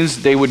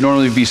beans, they would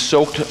normally be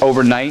soaked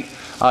overnight.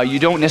 You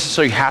don't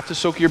necessarily have to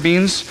soak your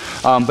beans,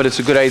 but it's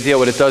a good idea.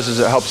 What it does is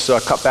it helps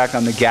cut back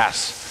on the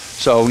gas.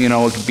 So, you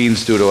know what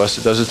beans do to us.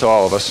 It does it to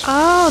all of us.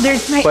 Oh,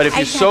 there's my... But if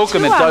you soak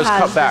them, it does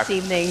cut back. This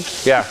evening.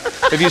 Yeah.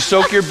 If you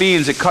soak your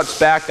beans, it cuts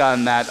back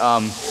on that,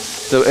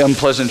 the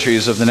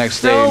unpleasantries of the next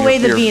day. Throw away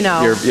the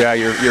vino.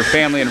 Your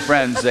family and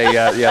friends, they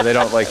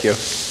don't like you.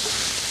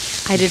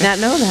 I did not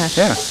know that.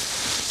 Yeah.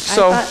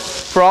 So,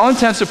 for all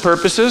intents and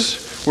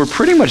purposes, we're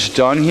pretty much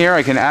done here.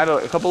 I can add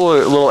a couple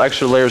of little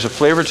extra layers of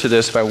flavor to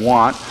this if I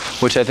want,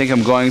 which I think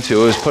I'm going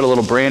to, is put a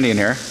little brandy in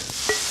here.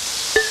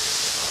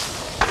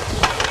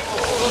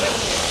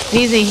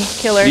 Easy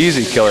killer.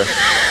 Easy killer.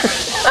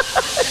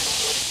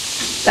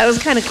 That was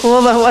kind of cool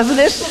though, wasn't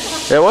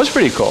it? It was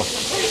pretty cool.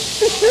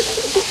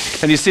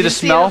 And you see the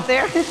smell? See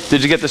it up there?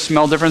 Did you get the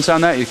smell difference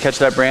on that? You catch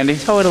that brandy?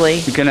 Totally.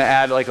 You're going to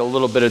add like a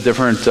little bit of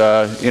different,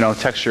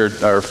 texture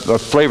or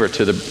flavor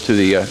to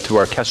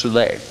our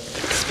cassoulet.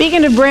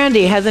 Speaking of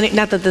brandy,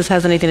 not that this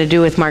has anything to do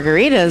with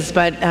margaritas,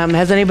 but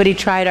has anybody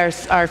tried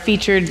our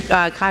featured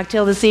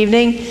cocktail this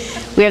evening?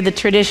 We have the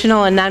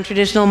traditional and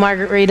non-traditional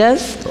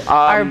margaritas.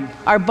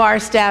 Our bar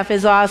staff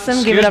is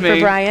awesome. Give it up for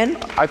Brian.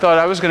 I thought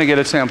I was going to get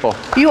a sample.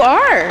 You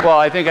are? Well,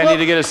 I think I need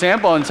to get a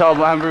sample and tell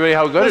everybody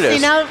how good it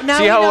is.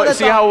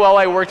 See how well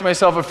I worked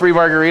myself a free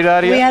margarita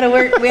out of you? We had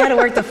to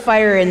work the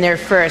fire in there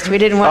first. We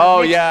didn't want.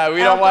 Oh yeah, we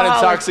don't want an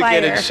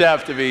intoxicated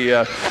chef to be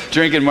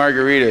drinking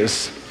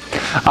margaritas.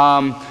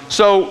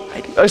 So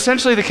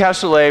essentially the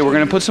cassoulet, we're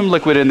going to put some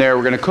liquid in there,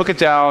 we're going to cook it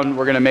down,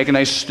 we're going to make a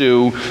nice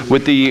stew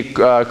with the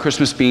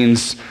Christmas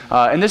beans,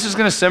 and this is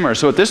going to simmer.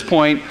 So at this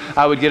point,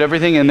 I would get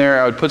everything in there,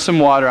 I would put some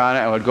water on it,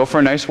 I would go for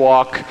a nice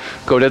walk,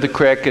 go to the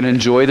creek and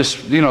enjoy this,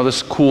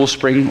 this cool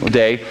spring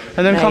day,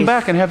 and then come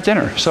back and have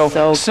dinner.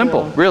 So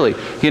simple, cool. Really.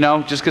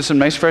 Just get some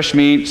nice fresh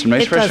meat, some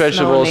nice fresh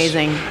vegetables,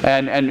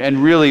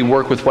 and really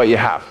work with what you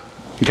have.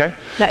 Okay?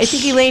 Now, I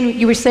think, Elaine,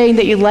 you were saying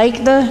that you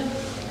like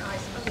the...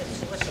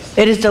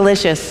 It is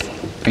delicious.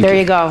 There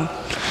you go.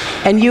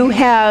 And you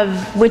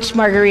have, which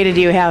margarita do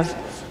you have?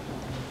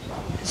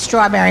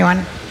 Strawberry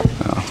one.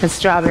 The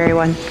strawberry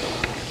one.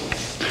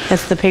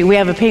 That's the pink. We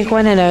have a pink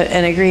one and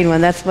a green one.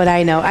 That's what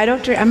I know. I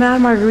don't drink. I'm not a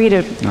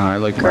margarita. No, I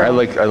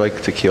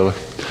like tequila.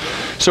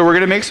 So we're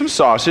going to make some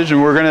sausage,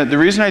 and the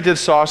reason I did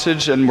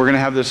sausage, and we're going to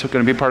have this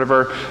going to be part of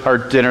our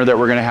dinner that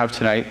we're going to have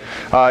tonight,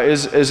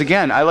 is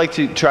again, I like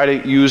to try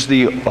to use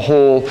the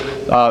whole,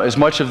 as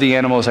much of the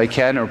animal as I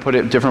can, or put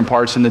it in different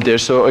parts in the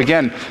dish. So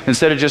again,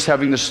 instead of just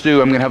having the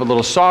stew, I'm going to have a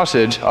little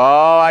sausage.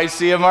 Oh, I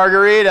see a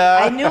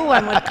margarita. I knew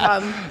one would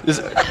come. Is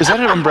that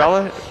an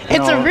umbrella?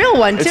 It's a real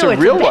one, too. It's a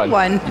real big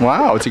one.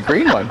 Wow, it's a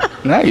green one.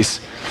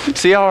 Nice.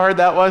 See how hard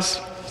that was?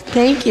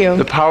 Thank you.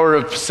 The power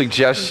of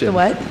suggestion. The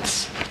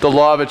what? The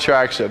law of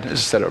attraction.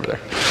 It's set over there.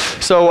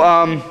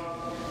 So,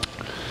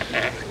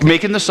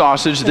 making the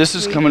sausage. This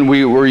is coming.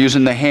 We're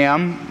using the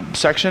ham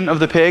section of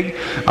the pig,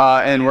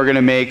 and we're going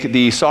to make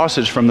the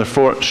sausage from the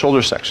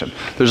shoulder section.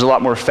 There's a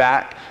lot more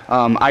fat.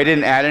 I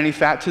didn't add any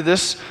fat to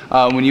this.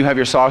 When you have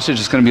your sausage,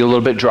 it's going to be a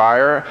little bit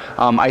drier.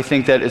 I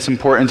think that it's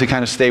important to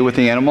kind of stay with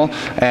the animal,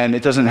 and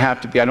it doesn't have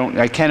to be.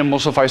 I can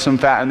emulsify some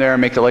fat in there and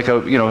make it like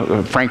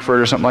a Frankfurt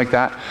or something like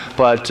that.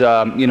 But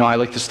I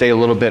like to stay a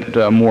little bit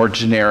more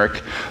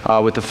generic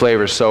with the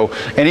flavors. So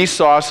any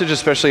sausage,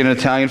 especially an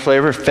Italian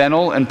flavor,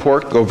 fennel and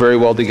pork go very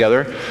well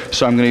together.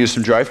 So I'm going to use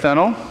some dry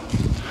fennel,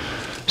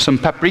 some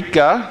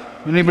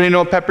paprika. Anybody know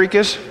what paprika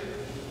is?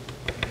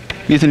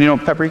 Ethan, you know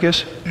what paprika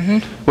is?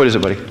 Mm-hmm. What is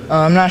it, buddy?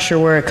 I'm not sure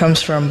where it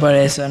comes from, but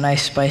it's a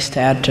nice spice to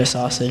add to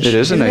sausage. It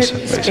is a nice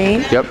spice.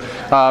 Spain? Yep.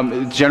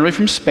 Generally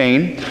from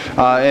Spain,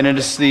 and it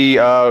is the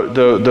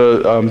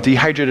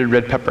dehydrated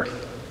red pepper.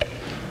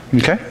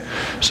 Okay?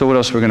 So what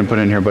else are we going to put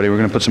in here, buddy? We're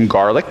going to put some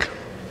garlic,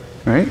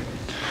 right?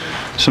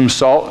 Some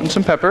salt and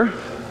some pepper.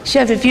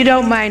 Chef, if you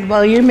don't mind,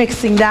 while you're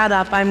mixing that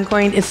up,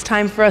 it's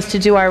time for us to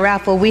do our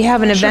raffle. We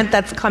have an event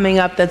that's coming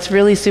up that's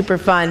really super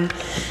fun.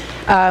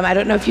 I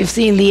don't know if you've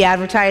seen the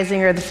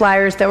advertising or the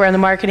flyers that were on the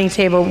marketing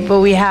table,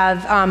 but we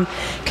have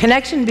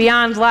Connection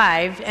Beyond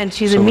Live, and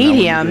she's a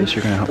medium.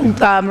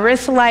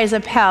 Marissa Liza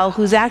Pell,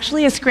 who's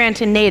actually a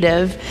Scranton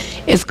native,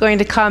 is going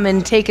to come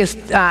and take us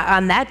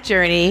on that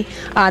journey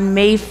on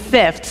May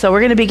 5th. So we're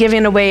going to be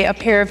giving away a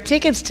pair of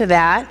tickets to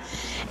that.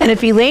 And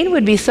if Elaine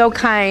would be so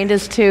kind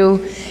as to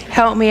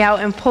help me out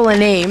and pull a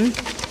name,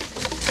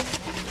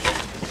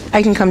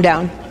 I can come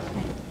down.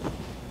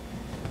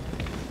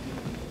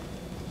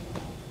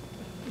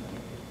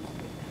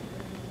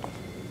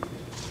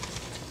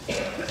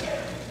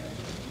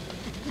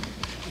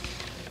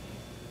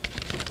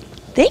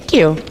 Thank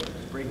you.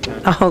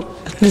 Oh,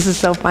 this is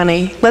so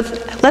funny.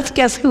 Let's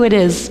guess who it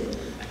is.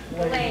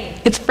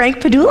 It's Frank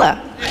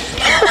Padula.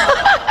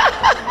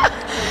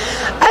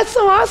 That's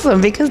so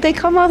awesome because they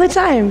come all the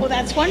time. Well,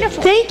 that's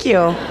wonderful. Thank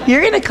you.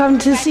 You're going to come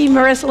to see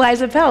Marissa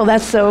Liza Pell.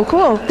 That's so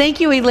cool.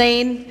 Thank you,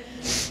 Elaine.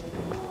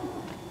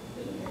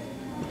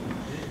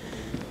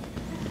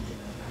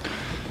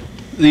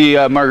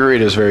 The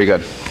margarita is very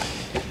good.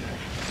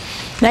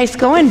 Nice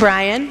going,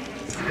 Brian.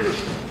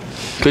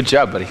 Good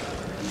job, buddy.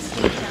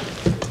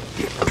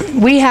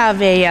 We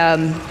have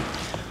a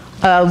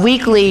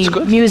weekly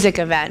music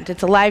event.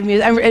 It's a live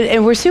music,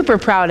 and we're super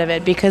proud of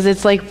it because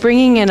it's like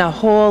bringing in a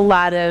whole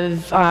lot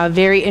of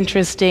very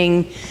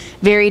interesting,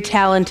 very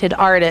talented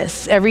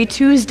artists. Every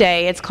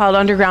Tuesday, it's called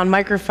Underground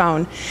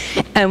Microphone,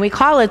 and we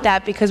call it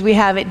that because we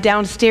have it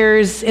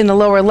downstairs in the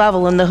lower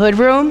level in the hood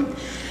room.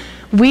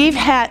 We've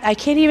had, I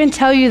can't even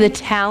tell you the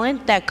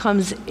talent that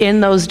comes in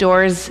those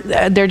doors.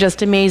 They're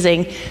just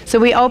amazing. So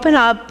we open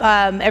up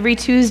every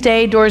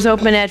Tuesday. Doors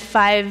open at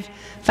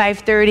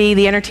 5:30.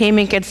 The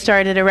entertainment gets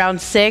started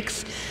around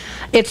 6.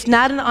 It's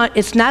not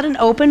an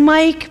open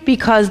mic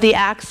because the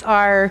acts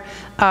are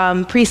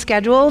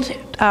pre-scheduled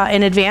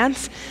in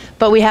advance.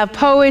 But we have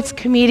poets,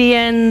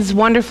 comedians,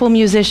 wonderful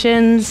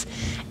musicians.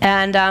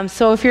 And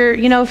so if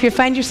you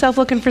find yourself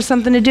looking for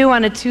something to do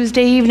on a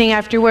Tuesday evening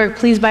after work,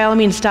 please by all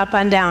means stop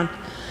on down.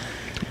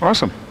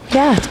 Awesome.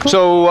 Yeah, it's cool.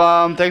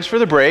 So thanks for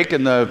the break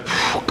and the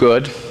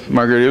good.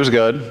 Margarita was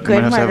good.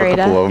 Good I'm gonna have margarita.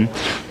 to have a couple of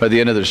them. By the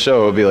end of the show,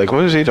 it'll be like,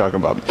 what is he talking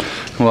about?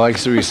 Well, I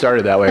guess we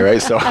started that way,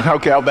 right? So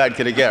how bad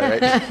could it get,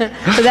 right?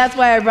 So that's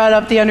why I brought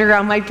up the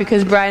underground mic,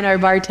 because Brian, our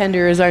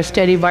bartender, is our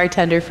steady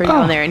bartender for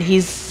down there, and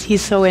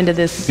he's so into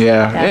this.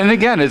 Yeah, and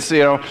again, it's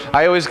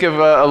I always give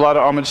a lot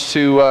of homage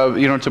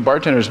to to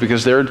bartenders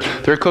because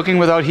they're cooking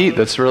without heat.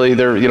 That's really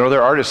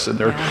they're artists and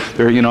they're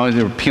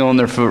peeling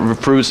their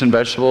fruits and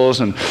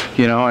vegetables, and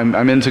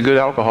I'm into good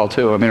alcohol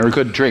too. I mean, or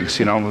good drinks.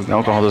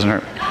 Alcohol doesn't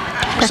hurt.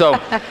 So,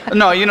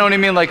 no, you know what I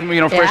mean? Like,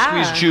 fresh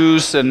squeezed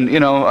juice and,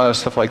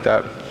 stuff like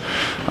that.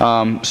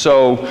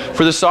 So,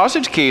 for the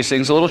sausage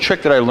casings, a little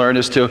trick that I learned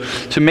is to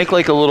make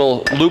like a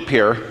little loop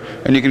here,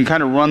 and you can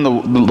kind of run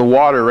the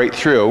water right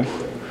through.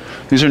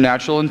 These are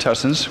natural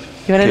intestines.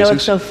 You want to know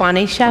what's so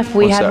funny, Chef?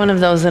 We had one of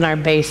those in our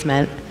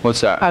basement.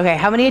 What's that? Okay,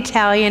 how many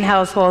Italian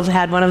households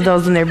had one of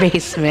those in their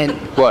basement?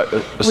 What,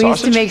 a sausage? We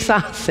used to make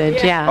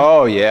sausage, yeah.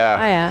 Oh, yeah.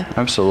 Oh, yeah.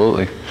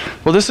 Absolutely.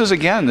 Well, this is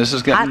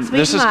Hot,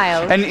 sweet,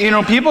 mild.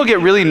 And, people get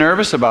really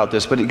nervous about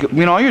this, but,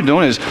 all you're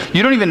doing is,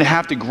 you don't even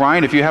have to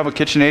grind. If you have a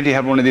KitchenAid, you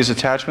have one of these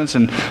attachments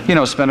and,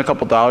 spend a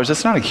couple dollars.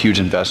 That's not a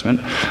huge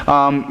investment.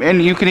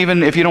 And you can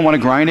even, if you don't want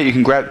to grind it, you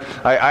can grab,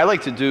 I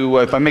like to do,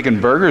 if I'm making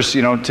burgers,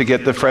 to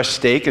get the fresh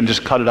steak and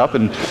just cut it up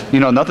and,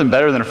 nothing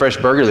better than a fresh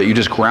burger that you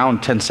just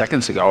ground 10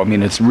 seconds ago. I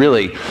mean, it's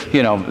really,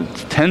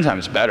 10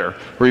 times better.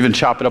 Or even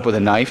chop it up with a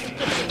knife.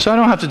 So I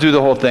don't have to do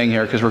the whole thing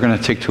here because we're going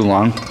to take too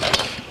long.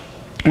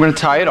 We're going to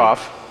tie it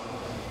off.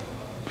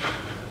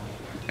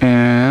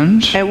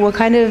 And what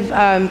kind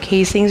of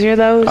casings are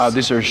those?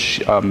 these are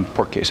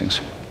pork casings.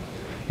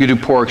 You do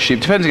pork,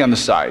 sheep, depending on the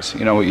size,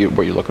 what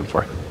you're looking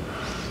for.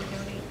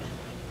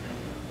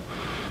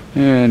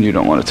 And you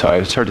don't want to tie.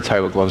 It's hard to tie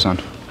with gloves on.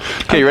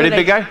 Okay, you ready,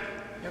 big guy? All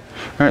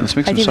right, let's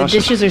make some sausage. I think the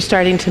dishes are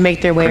starting to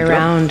make their way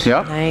around.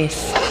 Yeah.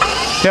 Nice.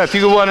 Yeah, if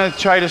you want to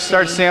try to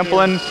start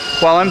sampling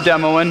while I'm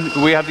demoing,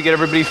 we have to get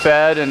everybody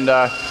fed, and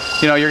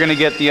you're going to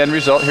get the end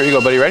result. Here you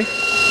go, buddy. Ready?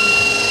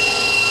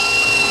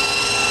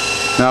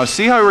 Now,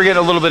 see how we're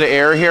getting a little bit of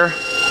air here?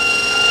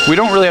 We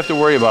don't really have to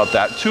worry about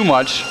that too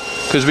much,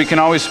 because we can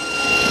always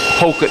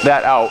poke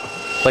that out,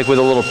 like with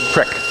a little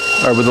prick,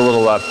 or with a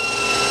little,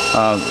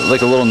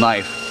 like a little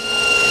knife.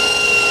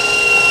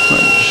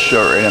 Just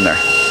shove it right in there.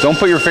 Don't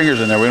put your fingers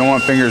in there. We don't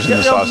want fingers in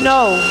the sausage.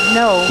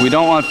 No. We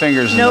don't want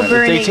fingers in there.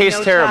 Burning, they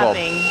taste terrible.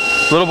 Chopping.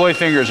 Little boy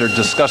fingers are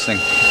disgusting.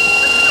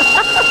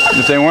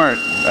 If they weren't,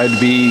 I'd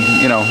be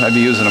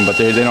using them, but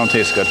they don't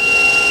taste good.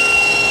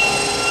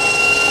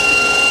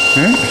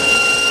 All right.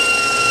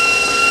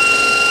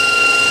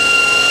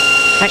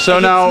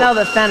 So now, smell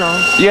the fennel.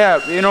 Yeah,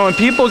 when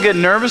people get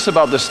nervous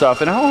about this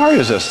stuff, and how hard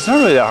is this? It's not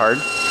really that hard,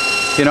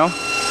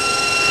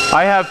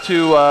 I have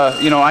two,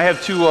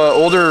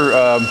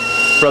 older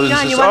brothers and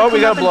sisters. Oh, we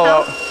got to blow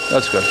out.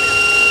 That's good.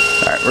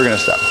 All right, we're going to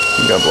stop.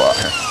 We got to blow out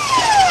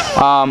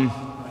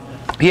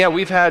here. Yeah,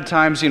 we've had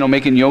times,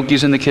 making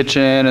gnocchis in the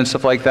kitchen and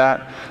stuff like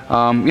that.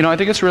 I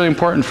think it's really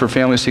important for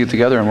families to get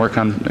together and work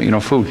on,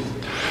 food.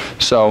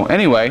 So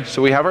anyway, so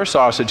we have our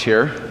sausage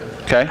here,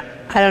 okay?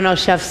 I don't know,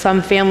 Chef.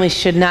 Some families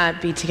should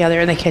not be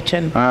together in the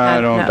kitchen. I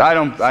don't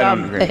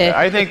agree with that.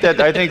 I think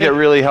that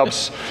really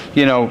helps,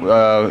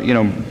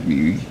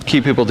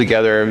 keep people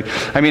together.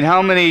 I mean,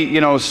 how many,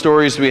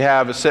 stories do we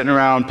have of sitting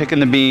around picking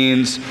the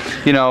beans,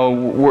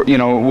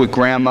 with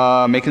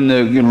grandma, making the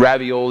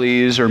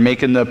raviolis or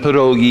making the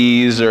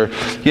pierogies, or,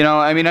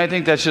 I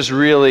think that's just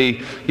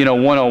really,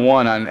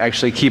 101 on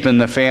actually keeping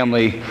the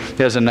family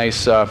as a nice.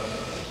 So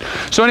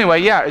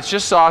anyway, yeah, it's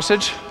just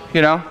sausage,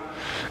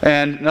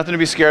 and nothing to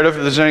be scared of.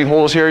 If there's any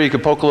holes here, you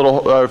can poke a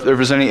little, if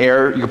there's any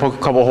air, you can poke a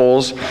couple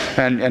holes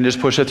and just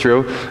push it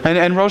through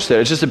and roast it.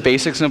 It's just a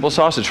basic, simple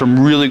sausage from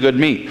really good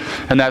meat.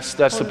 And that's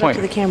the point.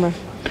 To the camera.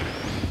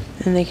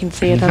 And they can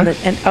see it out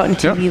in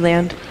TV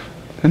land.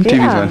 In TV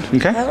land,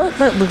 okay.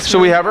 That looks so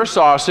we have our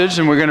sausage,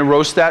 and we're going to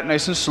roast that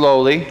nice and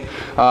slowly.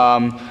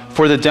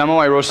 For the demo,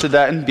 I roasted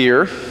that in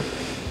beer,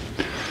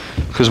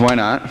 because why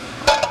not?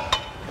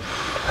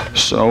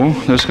 So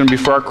that's going to be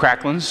for our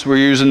cracklins. We're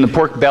using the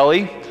pork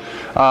belly.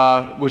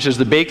 which is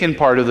the bacon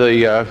part of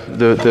the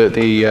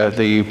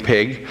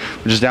pig,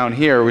 which is down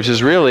here, which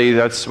is really,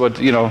 that's what,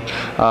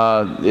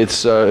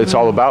 it's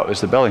all about,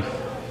 is the belly.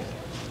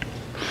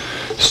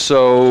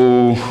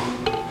 So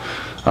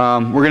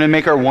we're going to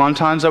make our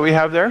wontons that we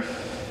have there.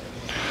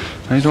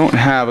 I don't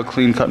have a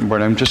clean cutting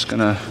board. I'm just going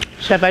to...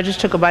 Chef, I just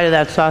took a bite of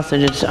that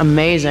sausage. It's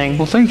amazing.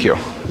 Well, thank you.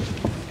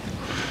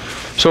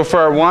 So for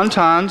our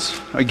wontons,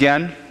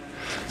 again, I'm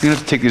going to have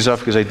to take these off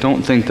because I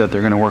don't think that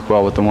they're going to work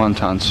well with the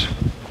wontons.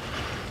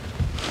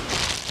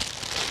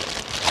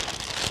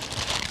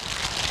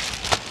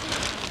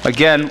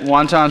 Again,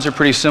 wontons are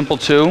pretty simple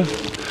too.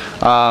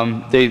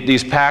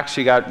 These packs,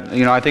 you got,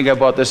 I think I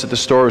bought this at the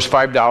store. It was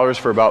 $5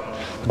 for about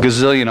a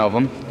gazillion of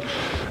them.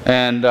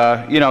 And,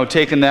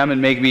 taking them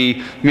and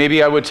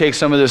maybe I would take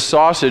some of this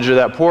sausage or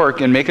that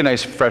pork and make a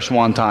nice fresh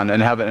wonton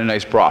and have it in a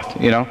nice broth,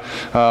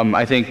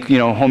 I think,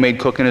 homemade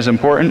cooking is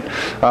important.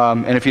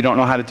 And if you don't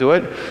know how to do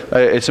it,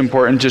 it's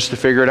important just to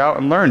figure it out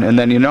and learn. And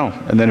then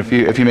And then if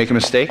you make a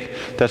mistake,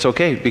 that's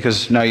okay,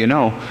 because now you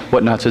know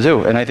what not to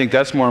do. And I think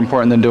that's more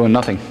important than doing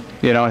nothing.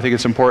 I think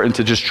it's important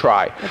to just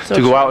try,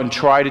 to go out and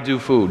try to do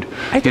food.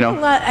 I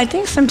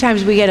think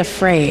sometimes we get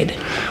afraid.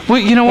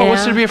 Well,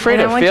 what's there to be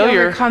afraid of?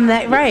 Failure. To overcome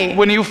that, right?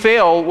 When you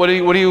fail, what do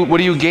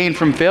you gain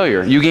from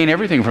failure? You gain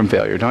everything from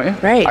failure, don't you?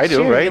 Right. I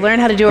do, sure. right? You learn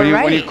how to do it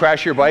right. When you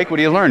crash your bike, what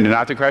do you learn?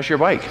 Not to crash your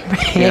bike.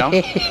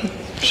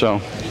 So,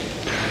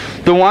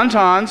 the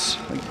wontons,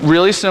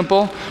 really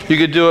simple. You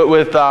could do it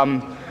with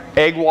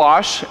egg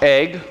wash,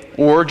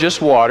 or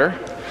just water.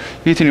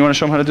 Ethan, you want to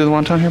show them how to do the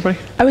wonton here, buddy?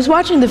 I was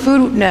watching the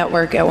Food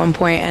Network at one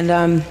point, and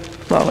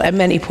at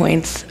many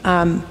points,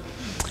 and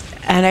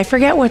I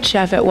forget what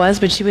chef it was,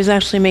 but she was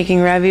actually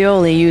making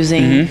ravioli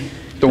using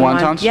the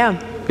wontons. Yeah.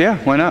 Yeah,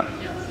 why not?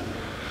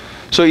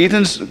 So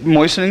Ethan's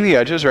moistening the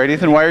edges, right,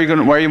 Ethan? Why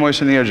are you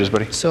moistening the edges,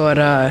 buddy? So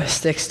it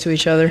sticks to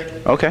each other.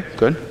 Okay,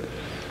 good.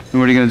 And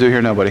what are you going to do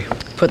here now, buddy?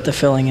 Put the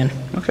filling in.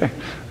 Okay.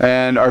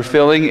 And our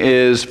filling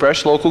is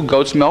fresh local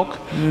goat's milk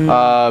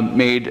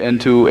made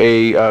into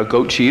a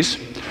goat cheese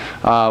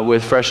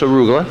with fresh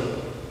arugula.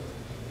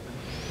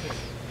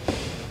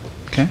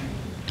 Okay.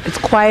 It's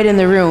quiet in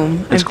the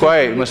room. It's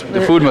quiet.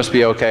 The food must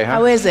be okay, huh?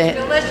 How is it?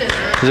 Delicious.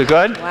 Is it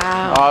good?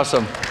 Wow.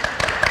 Awesome.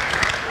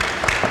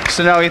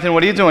 So now, Ethan,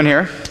 what are you doing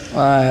here?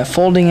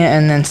 Folding it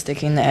and then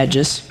sticking the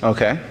edges.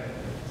 Okay.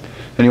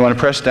 And you want to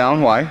press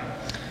down. Why?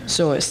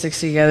 So it sticks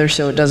together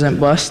so it doesn't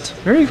bust.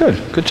 Very good.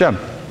 Good job.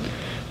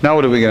 Now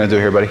what are we going to do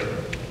here, buddy?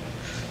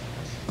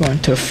 Going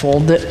to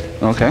fold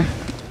it. Okay.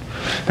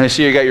 And I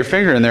see you got your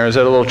finger in there. Is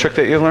that a little trick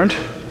that you learned?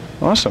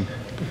 Awesome.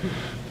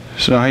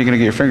 So now how are you going to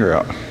get your finger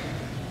out?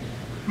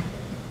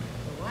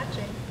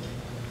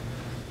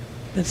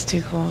 That's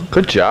too cool.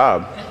 Good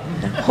job.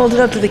 Hold it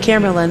up to the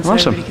camera lens so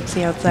Awesome. everybody can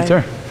see outside.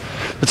 Right there.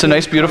 It's a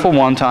nice, beautiful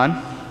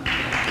wonton.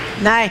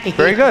 Nice.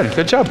 Very good.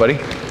 Good job, buddy.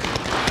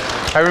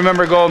 I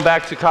remember going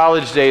back to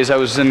college days. I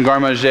was in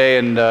Garmager,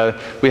 and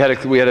we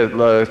had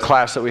a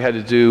class that we had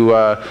to do.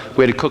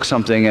 We had to cook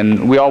something,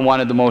 and we all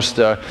wanted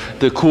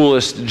the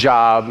coolest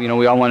job.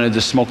 We all wanted to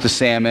smoke the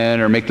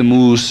salmon or make the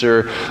mousse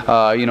or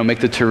make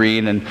the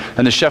terrine.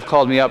 And the chef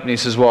called me up and he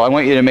says, "Well, I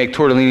want you to make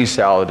tortellini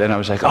salad." And I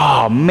was like,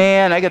 "Oh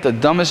man, I got the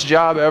dumbest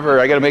job ever.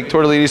 I got to make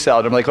tortellini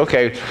salad." I'm like,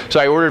 "Okay." So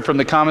I ordered from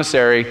the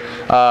commissary,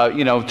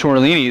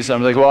 tortellinis.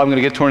 I'm like, "Well, I'm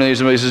going to get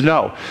tortellinis." And he says,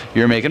 "No,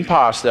 you're making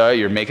pasta,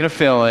 you're making a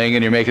filling,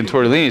 and you're making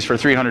tortellinis for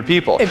 300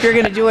 people. If you're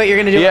going to do it, you're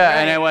going to do it. Yeah, right.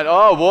 and I went,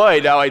 "Oh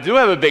boy, now I do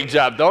have a big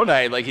job, don't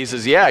I?" Like he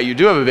says, "Yeah, you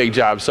do have a big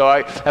job." So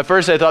at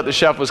first I thought the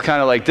chef was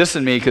kind of like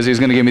dissing me because he was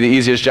going to give me the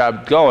easiest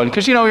job going.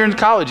 Because you're in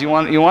college, you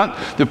want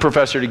the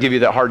professor to give you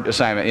that hard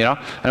assignment, And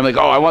I'm like,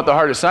 "Oh, I want the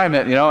hard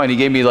assignment, And he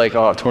gave me like,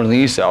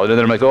 tortellini salad, and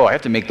then I'm like, "Oh, I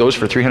have to make those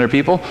for 300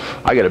 people.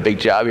 I got a big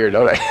job here,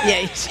 don't I?"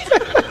 Yeah.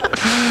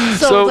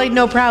 So it's like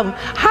no problem.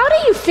 How do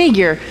you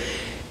figure,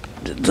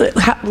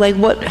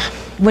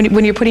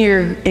 when you're putting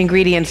your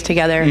ingredients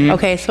together?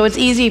 Okay, so it's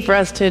easy for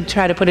us to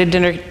try to put a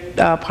dinner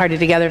party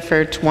together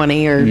for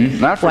 20 or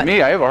Not for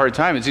me. I have a hard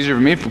time. It's easier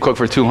for me to cook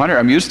for 200.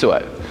 I'm used to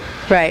it.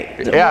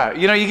 Right. Yeah,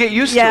 you get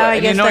used to it, I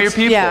and guess you know your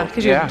people. Yeah,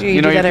 because you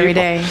do that every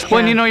day. Well,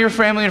 and Yeah. you know your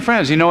family and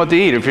friends. You know what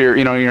they eat. If you're,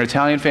 you're an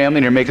Italian family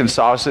and you're making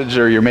sausage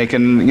or you're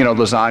making,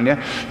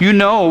 lasagna,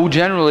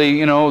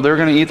 generally, they're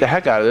going to eat the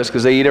heck out of this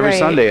because they eat every Right.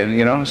 Sunday,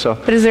 and so.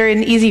 But is there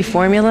an easy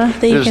formula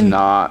that you There's can?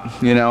 not,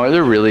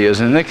 there really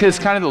isn't. It's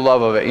kind of the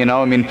love of it,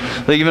 I mean,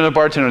 like even a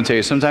bartender will tell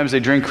you, sometimes they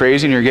drink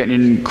crazy and you're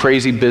getting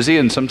crazy busy,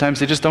 and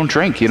sometimes they just don't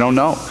drink. You don't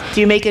know.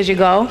 Do you make as you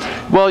go?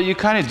 Well, you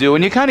kind of do,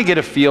 and you kind of get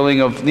a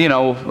feeling of,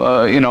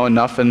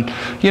 enough, and,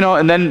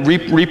 and then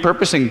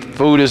repurposing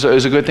food is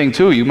a good thing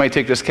too. You might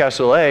take this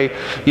cassoulet,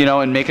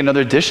 and make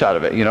another dish out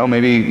of it,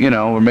 maybe,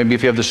 or maybe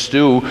if you have the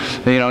stew,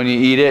 and you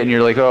eat it, and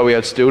you're like, "Oh, we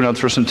had stew, and I'll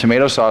throw some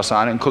tomato sauce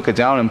on it and cook it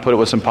down and put it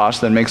with some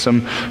pasta and make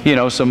some,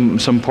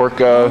 some pork,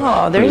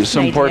 there's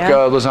some an pork idea.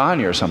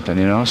 lasagna or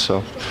something,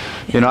 so,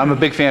 I'm a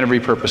big fan of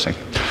repurposing.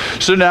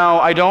 So now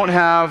I don't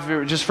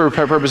have, just for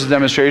purpose of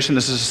demonstration,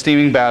 this is a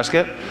steaming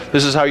basket.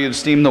 This is how you'd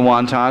steam the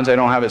wontons. I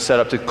don't have it set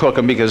up to cook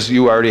them because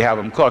you already have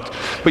them cooked.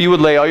 But you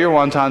would lay all your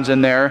wontons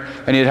in there,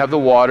 and you'd have the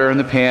water in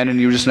the pan, and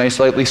you just nice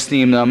lightly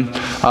steam them,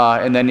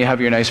 and then you have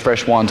your nice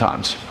fresh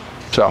wontons.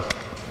 So,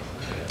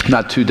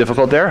 not too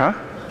difficult there, huh?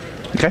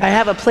 Okay. I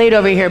have a plate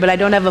over here, but I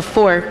don't have a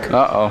fork.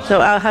 Uh-oh. So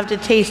I'll have to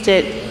taste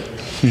it.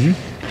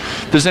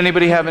 Does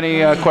anybody have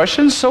any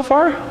questions so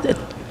far?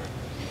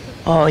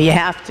 Oh, you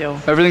have to.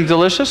 Everything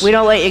delicious? We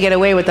don't let you get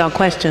away without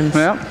questions.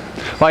 Yeah.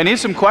 Well, I need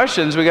some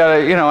questions. We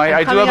gotta, you know,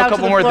 I do have a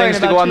couple more things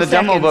to go on the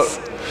demo, but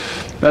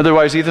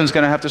otherwise Ethan's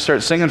gonna have to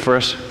start singing for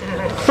us.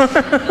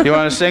 You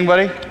want to sing,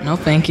 buddy? No,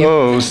 thank you.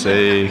 Oh,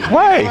 say.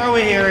 Why? While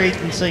we hear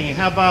Ethan singing,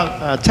 how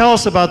about, tell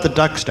us about the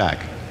duck stack.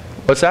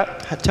 What's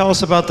that? Tell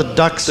us about the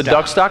duck stock. The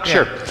duck stock?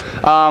 Yeah.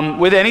 Sure.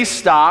 With any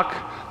stock,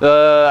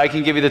 I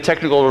can give you the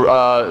technical,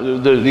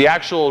 the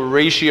actual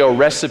ratio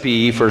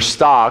recipe for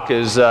stock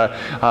is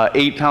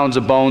 8 pounds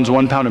of bones,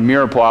 1 pound of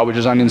mirepoix, which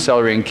is onion,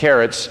 celery, and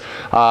carrots,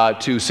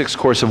 to 6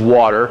 quarts of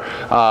water,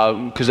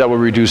 because that will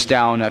reduce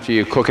down after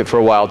you cook it for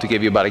a while to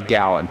give you about a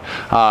gallon.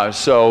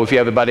 So if you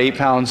have about 8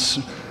 pounds,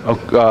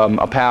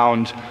 a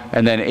pound,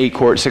 and then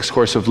 6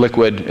 quarts of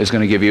liquid is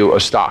going to give you a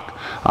stock.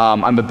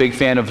 I'm a big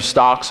fan of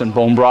stocks and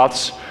bone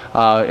broths.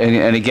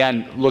 And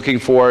again, looking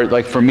for,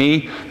 like for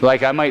me,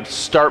 like I might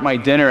start my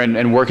dinner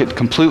and work it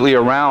completely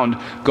around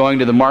going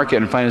to the market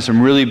and finding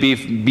some really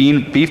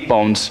beef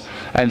bones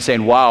and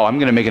saying, wow, I'm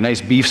going to make a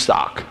nice beef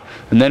stock.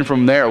 And then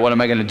from there, what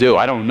am I going to do?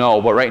 I don't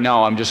know, but right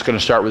now I'm just going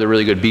to start with a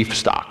really good beef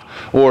stock.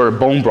 Or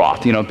bone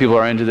broth. You know, people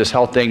are into this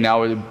health thing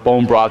now with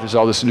bone broth. There's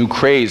all this new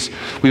craze.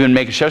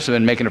 Chefs have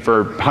been making it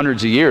for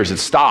hundreds of years.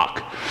 It's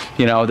stock.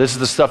 You know, this is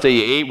the stuff that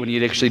you ate when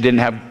you actually didn't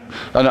have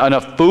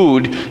enough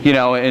food, you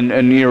know,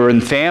 and you were in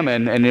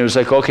famine, and it was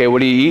like, okay,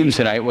 what are you eating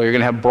tonight? Well, you're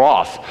going to have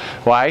broth.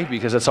 Why?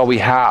 Because that's all we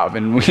have,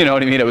 and you know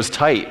what I mean? It was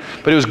tight,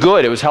 but it was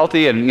good. It was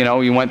healthy, and you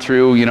know, you went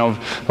through, you know,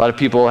 a lot of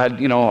people had,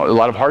 you know, a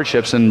lot of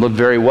hardships and lived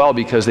very well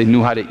because they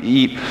knew how to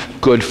eat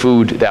good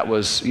food that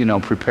was, you know,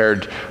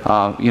 prepared,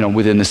 you know,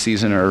 within the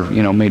season, or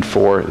you know, made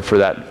for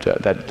that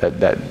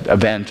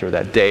event or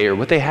that day or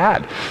what they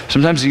had.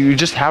 Sometimes you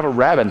just have a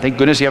rabbit, and thank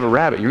goodness you have a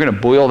rabbit. You're going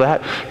to boil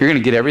that. You're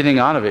going to get everything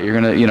out of it. You're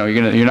going to, you know,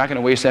 you're not going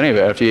to waste any of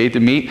it. After you ate the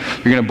meat,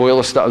 you're going to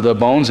boil the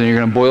bones, and you're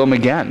going to boil them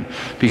again,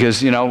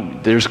 because you know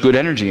there's good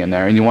energy in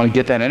there, and you want to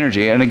get that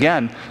energy. And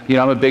again, you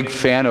know, I'm a big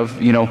fan of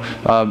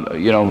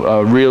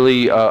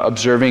really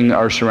observing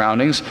our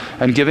surroundings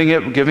and giving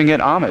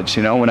it homage.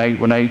 You know, when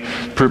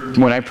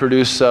I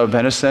produce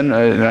venison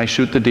and I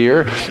shoot the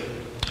deer,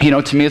 you know,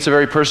 to me, it's a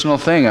very personal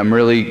thing. I'm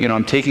really, you know,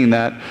 I'm taking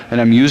that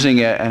and I'm using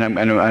it, and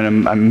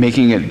I'm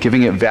making it,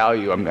 giving it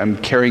value. I'm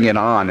carrying it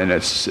on, and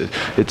it's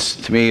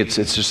to me, it's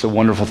just a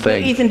wonderful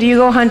thing. Ethan, do you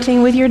go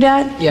hunting with your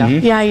dad? Yeah.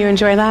 Mm-hmm. Yeah, you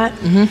enjoy that?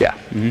 Mm-hmm. Yeah.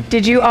 Mm-hmm.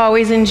 Did you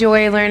always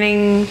enjoy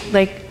learning,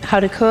 like, how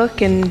to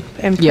cook and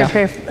Yeah.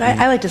 prepare?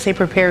 I like to say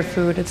prepare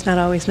food. It's not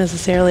always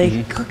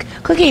necessarily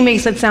cooking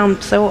makes it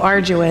sound so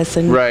arduous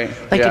and Right,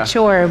 like yeah. a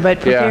chore,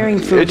 but preparing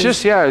food it's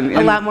just, is a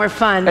and, lot more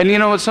fun. And you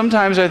know what?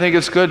 Sometimes I think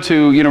it's good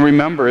to, you know,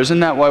 remember. Isn't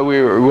that why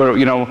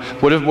you know,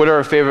 what are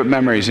our favorite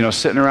memories? You know,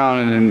 sitting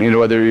around and you know,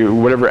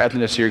 whatever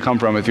ethnicity you come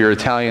from. If you're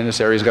Italian, this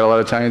area's got a lot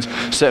of Italians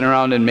sitting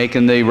around and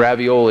making the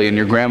ravioli, and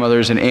your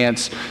grandmothers and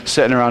aunts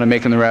sitting around and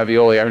making the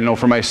ravioli. I know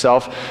for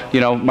myself,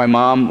 you know, my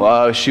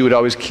mom, she would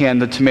always can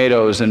the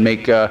tomatoes and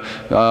make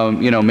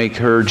make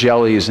her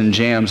jellies and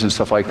jams and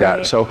stuff like that.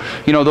 Right. So,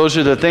 you know, those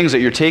are the things that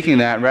you're taking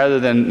that, rather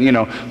than, you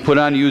know, put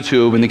on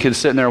YouTube and the kids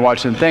sitting there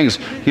watching things.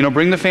 You know,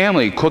 bring the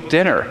family, cook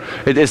dinner.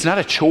 It's not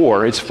a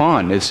chore. It's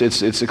fun.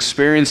 It's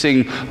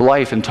experiencing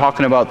life and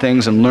talking about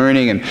things and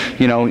learning. And,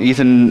 you know,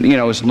 Ethan, you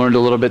know, has learned a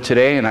little bit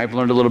today, and I've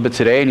learned a little bit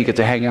today, and you get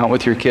to hang out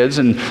with your kids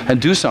and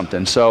do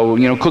something. So,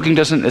 you know, cooking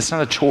it's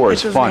not a chore.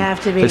 It's fun.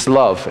 Have to be. It's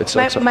love.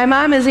 My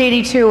mom is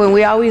 82, and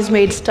we always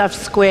made stuffed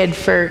squid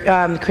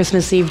for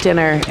Christmas Eve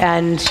dinner,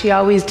 and she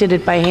always did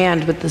it by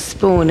hand with the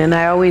spoon. And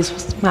I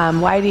always,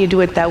 Mom, why do you do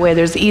it that way?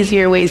 There's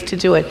easier ways to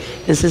do it.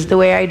 This is the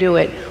way I do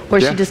it. Or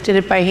Yeah. she just did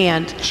it by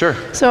hand. Sure.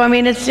 So I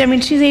mean,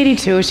 she's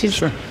 82.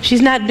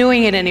 She's not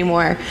doing it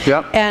anymore.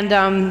 Yep.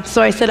 And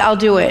so I said, I'll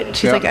do it.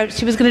 She's Yep. like,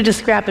 she was going to just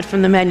scrap it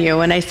from the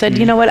menu, and I said,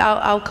 you know what?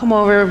 I'll come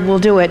over. We'll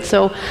do it.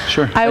 So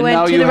Sure. I And went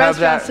now to you the have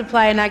restaurant that-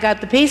 supply, and I got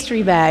the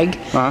pastry bag.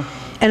 Uh-huh.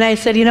 And I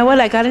said, you know what,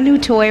 I got a new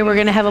toy, we're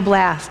gonna have a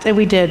blast. And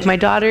we did, my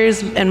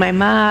daughters and my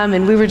mom,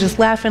 and we were just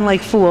laughing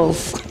like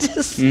fools.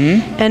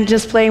 And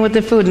just playing with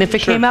the food. And if it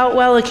came out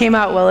well, it came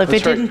out well. If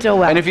That's it right. didn't do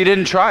well. And if you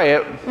didn't try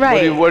it,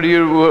 Right. what do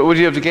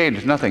you have to gain?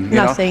 Nothing. You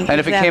Nothing, know? And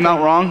if it came exactly.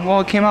 out wrong,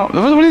 well, it came out.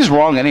 What is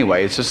wrong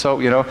anyway? It's just so,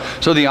 you know.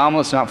 So the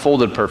omelet's not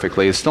folded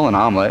perfectly. It's still an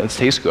omelet. It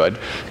tastes good,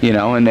 you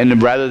know.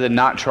 And rather than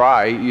not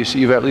try,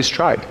 you've at least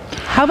tried.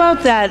 How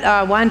about that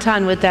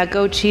wonton with that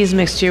goat cheese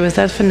mixture? Was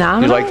that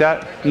phenomenal? You like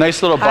that?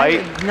 Nice little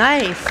bite.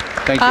 Nice.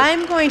 Thank you.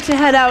 I'm going to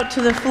head out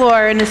to the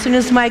floor, and as soon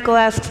as Michael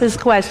asks his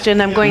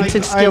question, I'm going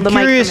to steal the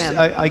mic from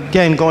him.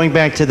 Again, going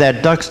back to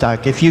that duck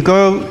stock, if you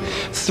go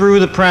through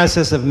the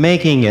process of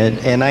making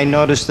it, and I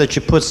noticed that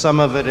you put some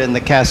of it in the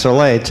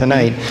cassoulet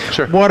tonight,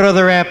 Sure. what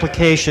other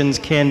applications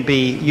can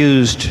be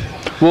used?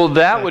 Well,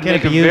 that would Can it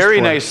make a be used very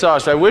for? nice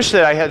sauce. I wish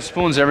that I had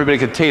spoons and everybody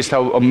could taste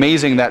how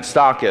amazing that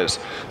stock is,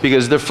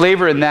 because the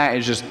flavor in that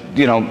is just,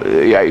 you know,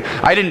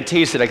 I didn't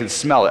taste it, I could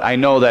smell it. I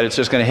know that it's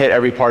just going to hit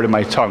every part of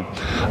my tongue.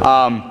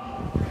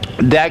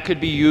 That could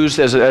be used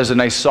as a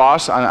nice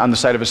sauce on the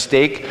side of a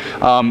steak.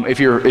 If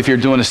you're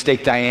doing a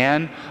steak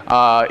Diane,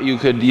 you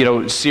could, you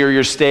know, sear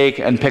your steak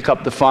and pick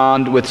up the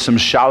fond with some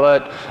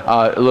shallot,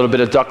 a little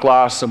bit of duck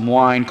glace, some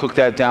wine, cook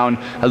that down,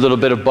 a little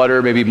bit of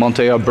butter, maybe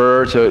monte au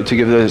beurre to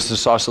give the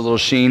sauce a little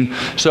sheen.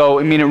 So,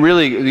 I mean, it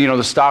really, you know,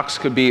 the stocks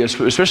could be,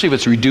 especially if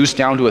it's reduced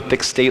down to a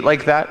thick state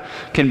like that,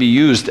 can be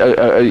used,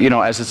 you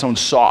know, as its own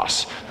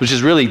sauce, which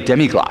is really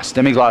demi-glace.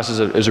 Demi-glace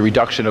is a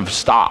reduction of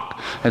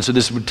stock, and so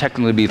this would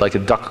technically be like a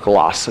duck glace.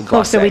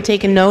 Folks, are we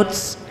taking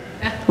notes?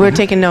 We're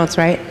taking notes,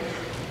 right?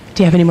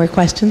 Do you have any more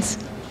questions?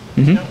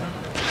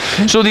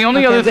 So the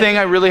only Okay, other thing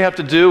I really have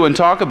to do and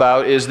talk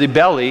about is the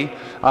belly,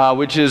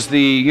 which is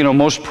the, you know,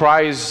 most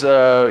prized,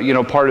 you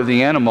know, part of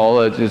the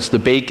animal. It's the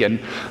bacon.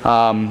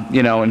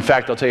 You know, in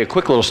fact, I'll tell you a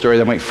quick little story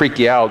that might freak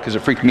you out, because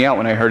it freaked me out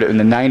when I heard it in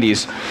the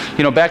 90s.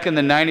 You know, back in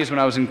the 90s when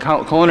I was in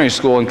culinary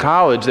school in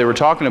college, they were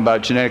talking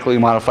about genetically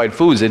modified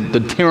foods. The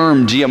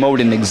term GMO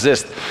didn't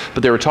exist,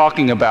 but they were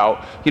talking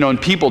about, you know,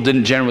 and people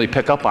didn't generally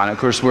pick up on it. Of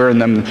course,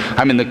 I'm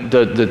in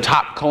the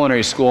top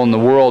culinary school in the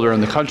world, or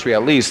in the country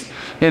at least.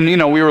 And, you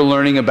know, we were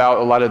learning about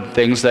a lot of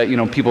things that, you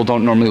know, people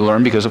don't normally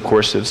learn, because, of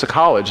course, it's a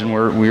college, and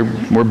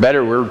we're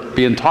better. We're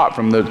being taught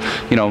from the,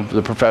 you know,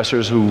 the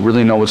professors who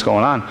really know what's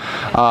going on.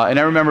 And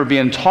I remember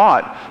being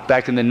taught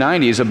back in the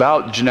 90s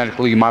about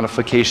genetically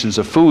modifications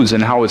of foods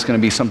and how it's going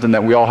to be something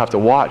that we all have to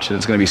watch, and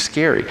it's going to be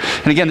scary.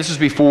 And again, this was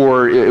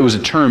before it was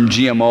a term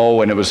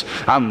GMO, and it was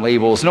on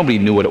labels. Nobody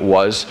knew what it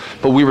was,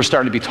 but we were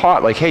starting to be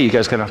taught, like, hey, you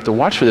guys gotta have to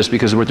watch for this,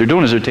 because what they're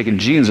doing is they're taking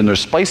genes and they're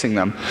splicing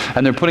them,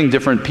 and they're putting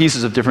different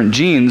pieces of different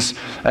genes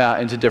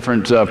into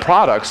different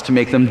products to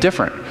make them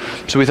different.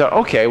 So we thought,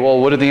 okay, well,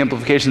 what are the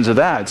implications of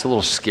that? It's a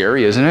little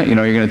scary, isn't it? You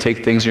know, you're going to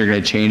take things and you're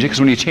going to change it, because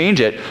when you change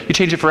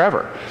it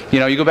forever. You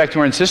know, you go back to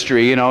our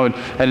ancestry, you know,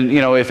 and you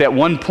know, if at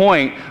one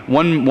point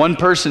one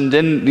person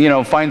didn't, you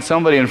know, find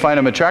somebody and find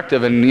them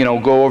attractive and, you know,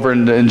 go over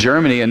in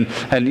Germany and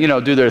you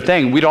know, do their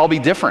thing, we'd all be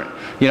different.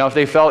 You know, if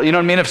they felt, you know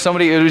what I mean? If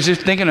somebody, it was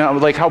just thinking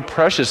of, like, how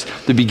precious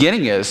the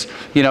beginning is,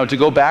 you know, to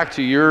go back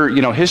to your,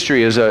 you know,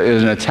 history as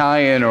an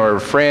Italian or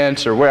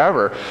France or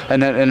wherever,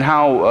 and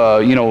how,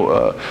 you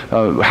know,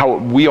 how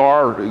we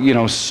are, you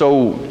know,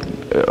 so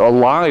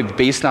alive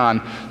based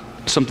on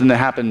something that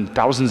happened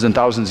thousands and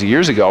thousands of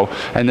years ago,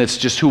 and it's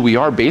just who we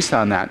are based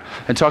on that.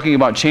 And talking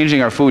about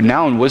changing our food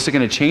now and what's it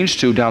going to change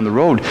to down the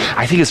road,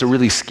 I think it's a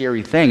really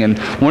scary thing. And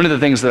one of the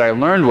things that I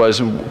learned was,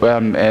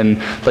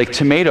 and like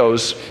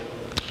tomatoes,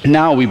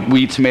 now we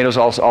eat tomatoes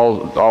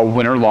all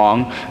winter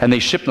long, and they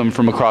ship them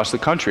from across the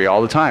country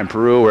all the time,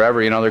 Peru,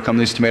 wherever, you know,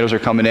 these tomatoes are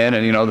coming in,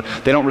 and, you know,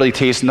 they don't really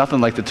taste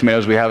nothing like the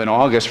tomatoes we have in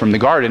August from the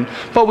garden,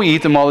 but we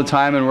eat them all the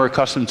time and we're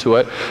accustomed to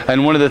it.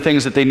 And one of the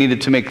things that they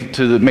needed to make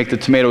the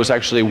tomatoes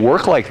actually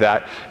work like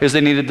that is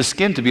they needed the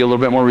skin to be a little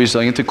bit more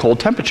resilient to cold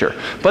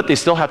temperature, but they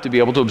still have to be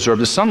able to absorb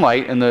the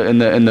sunlight in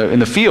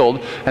the field,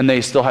 and they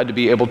still had to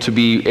be able to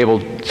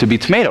be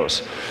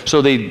tomatoes.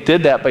 So they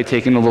did that by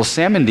taking a little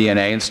salmon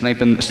DNA and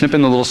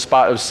snipping the little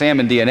spot of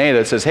salmon DNA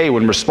that says, hey,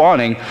 when we're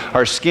spawning,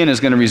 our skin is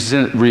going to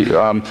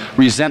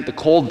resent the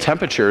cold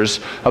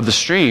temperatures of the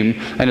stream,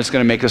 and it's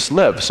going to make us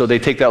live. So they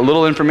take that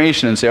little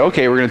information and say,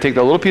 okay, we're going to take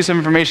that little piece of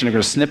information, we're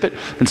going to snip it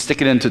and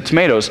stick it into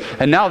tomatoes,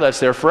 and now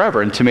that's there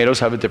forever. And tomatoes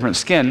have a different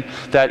skin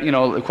that, you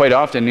know, quite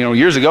often, you know,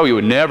 years ago you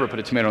would never put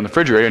a tomato in the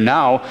refrigerator.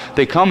 Now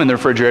they come in the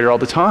refrigerator all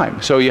the time.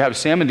 So you have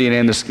salmon DNA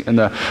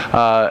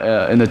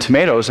in the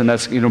tomatoes, and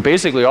that's, you know,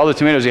 basically all the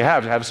tomatoes you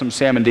have some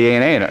salmon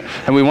DNA in it.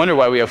 And we wonder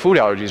why we have food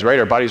allergies, right?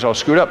 Our body's all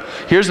screwed up.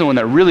 Here's the one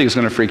that really is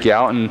going to freak you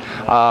out. And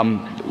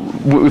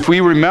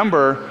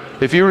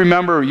if you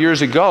remember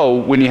years ago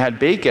when you had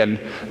bacon,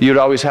 you'd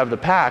always have the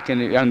pack,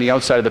 and on the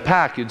outside of the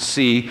pack you'd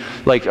see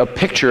like a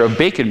picture of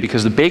bacon,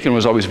 because the bacon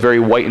was always very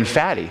white and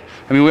fatty.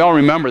 I mean, we all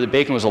remember that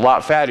bacon was a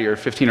lot fattier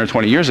 15 or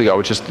 20 years ago,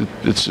 which is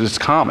it's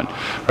common,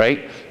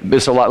 right?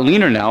 It's a lot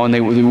leaner now, and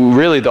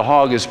really the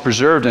hog is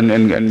preserved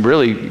and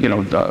really, you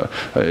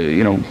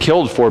know,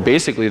 killed for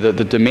basically the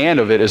demand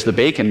of it is the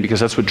bacon, because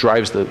that's what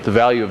drives the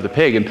value of the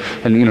pig,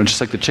 and you know,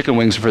 just like the chicken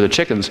wings for the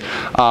chickens.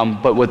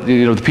 But what,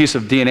 you know, the piece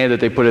of DNA that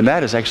they put in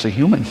that is actually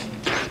human.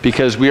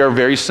 because we are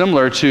very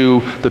similar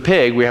to the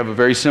pig. We have a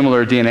very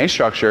similar DNA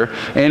structure,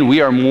 and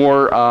we are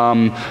more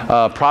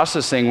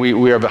processing.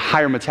 We have a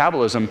higher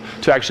metabolism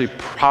to actually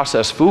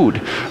process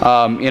food.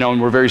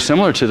 And we're very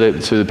similar to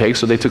the pig.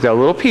 So they took that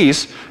little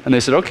piece and they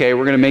said, okay,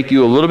 we're going to make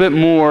you a little bit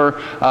more.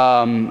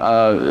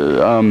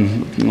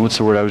 What's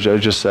the word I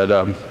just said?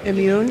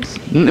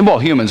 Immunes? Well,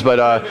 humans,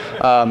 but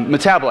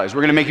metabolize.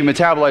 We're going to make you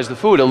metabolize the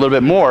food a little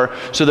bit more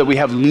so that we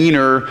have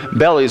leaner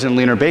bellies and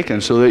leaner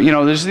bacon. So that,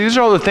 these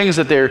are all the things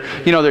that they're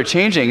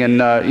changing, and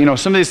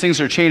some of these things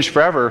are changed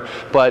forever.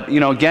 But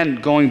again,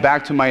 going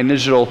back to my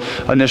initial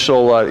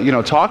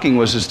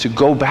talking is to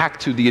go back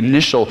to the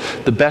initial,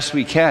 the best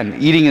we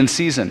can, eating in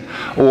season,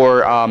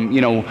 or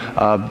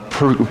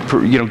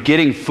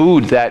getting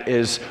food that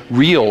is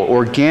real,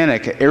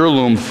 organic,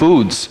 heirloom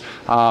foods.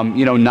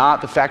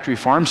 Not the factory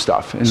farm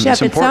stuff. And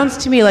Chef, it sounds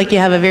to me like you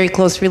have a very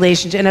close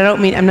relationship, and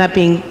I'm not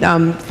being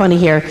funny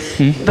here,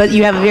 but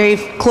you have a very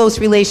close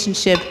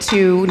relationship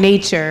to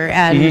nature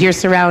and your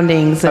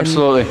surroundings. And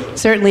absolutely.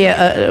 Certainly,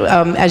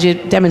 as you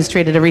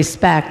demonstrated, a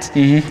respect.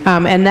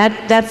 And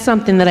that's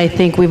something that I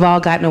think we've all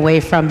gotten away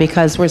from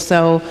because we're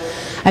so,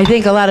 I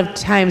think a lot of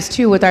times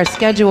too with our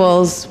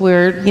schedules,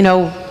 we're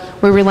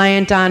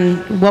reliant on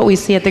what we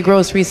see at the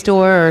grocery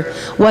store or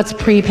what's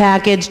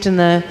prepackaged in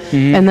the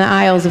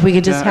aisles. If we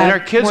could just have and our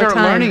kids more aren't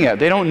time. learning it.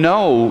 They don't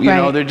know.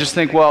 They just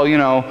think, well,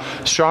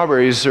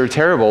 strawberries are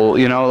terrible.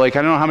 Like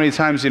I don't know how many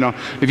times,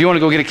 if you want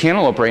to go get a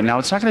cantaloupe right now,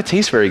 it's not going to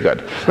taste very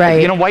good.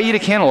 Right. Why eat a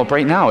cantaloupe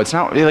right now? It's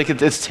not like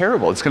it's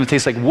terrible. It's going to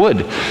taste like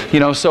wood.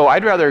 So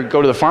I'd rather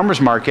go to the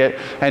farmer's market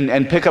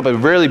and pick up a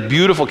really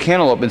beautiful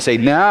cantaloupe and say,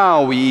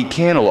 now we eat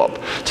cantaloupe.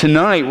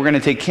 Tonight we're going to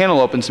take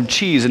cantaloupe and some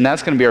cheese, and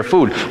that's going to be our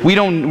food.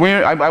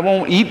 I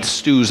won't eat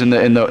stews in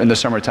the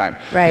summertime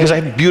because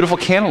I have beautiful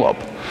cantaloupe.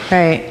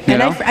 Right,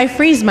 and I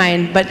freeze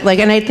mine, but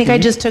and I think I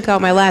just took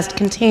out my last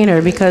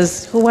container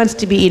because who wants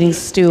to be eating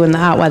stew in the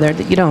hot weather?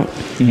 You don't.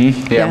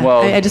 Yeah,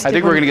 well, I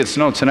think we're gonna get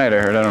snow tonight. I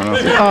heard. I don't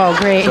know. Oh,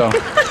 great. So.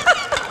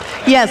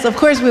 Yes, of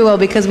course we will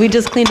because we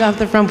just cleaned off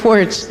the front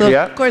porch. So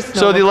of course.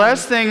 So the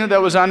last thing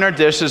that was on our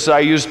dish is I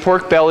used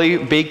pork belly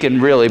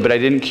bacon, really, but I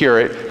didn't cure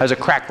it as a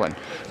crackling.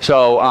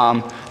 So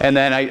and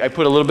then I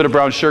put a little bit of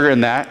brown sugar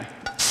in that.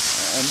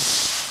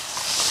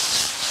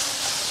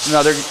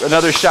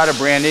 Another shot of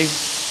brandy.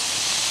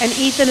 And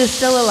Ethan is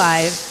still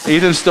alive.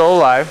 Ethan's still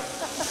alive.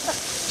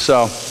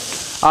 So,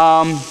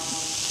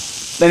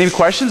 any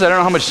questions? I don't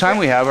know how much time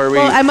we have.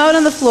 Well, I'm out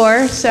on the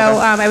floor, so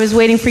I was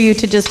waiting for you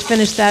to just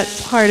finish that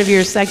part of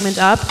your segment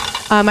up.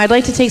 I'd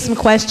like to take some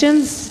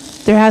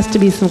questions. There has to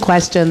be some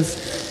questions.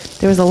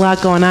 There was a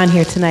lot going on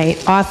here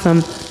tonight.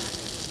 Awesome.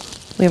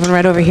 We have one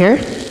right over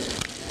here.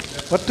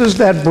 What does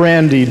that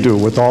brandy do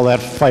with all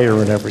that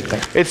fire and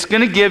everything? It's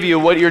going to give you,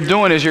 what you're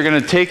doing is you're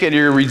going to take it and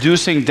you're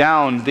reducing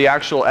down the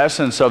actual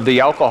essence of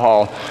the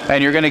alcohol,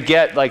 and you're going to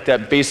get like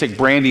that basic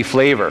brandy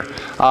flavor.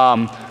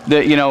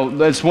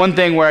 That's one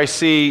thing where I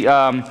see,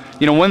 a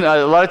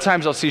lot of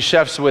times I'll see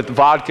chefs with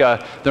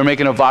vodka, they're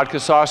making a vodka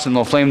sauce and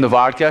they'll flame the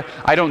vodka.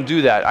 I don't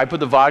do that. I put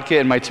the vodka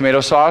in my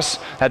tomato sauce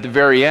at the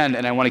very end,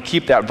 and I want to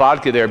keep that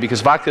vodka there because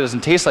vodka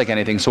doesn't taste like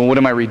anything, so what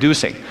am I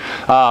reducing?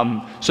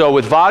 So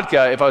with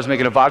vodka, if I was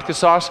making a vodka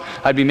sauce,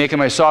 I'd be making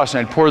my sauce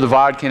and I'd pour the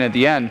vodka in at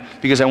the end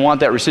because I want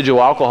that residual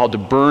alcohol to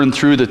burn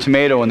through the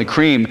tomato and the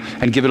cream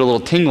and give it a little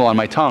tingle on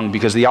my tongue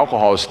because the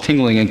alcohol is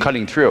tingling and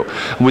cutting through.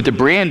 With the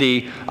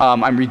brandy,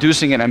 I'm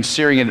reducing it, I'm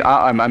searing it,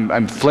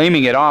 I'm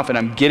flaming it off, and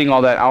I'm getting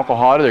all that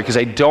alcohol out of there because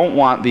I don't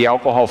want the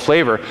alcohol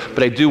flavor,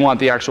 but I do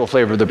want the actual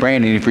flavor of the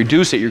brandy. And if you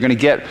reduce it, you're going to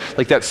get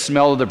like that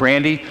smell of the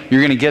brandy.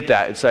 You're going to get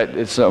that.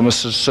 It's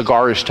almost a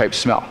cigarish type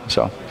smell.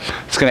 So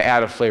it's going to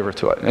add a flavor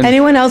to it. And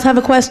anyone else have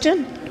a question?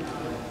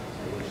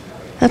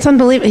 That's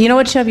unbelievable. You know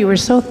what, Chef? You were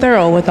so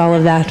thorough with all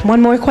of that.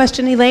 One more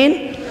question,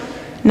 Elaine?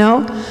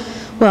 No?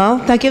 Well,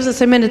 that gives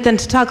us a minute then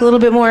to talk a little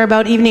bit more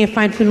about Evening of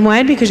Fine Food and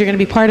Wine because you're going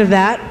to be part of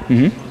that.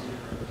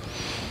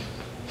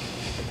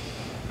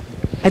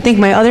 I think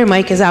my other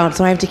mic is out,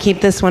 so I have to keep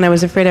this one. I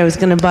was afraid I was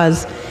going to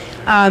buzz.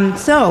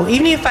 So,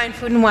 Evening of Fine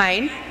Food and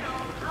Wine.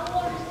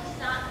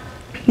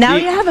 Now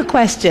you have a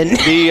question.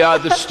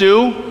 The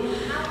stew.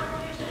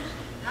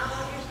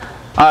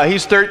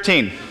 He's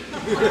 13.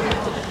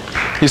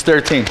 He's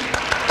 13.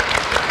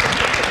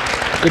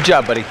 Good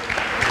job, buddy.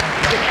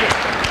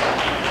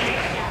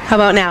 How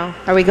about now?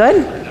 Are we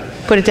good?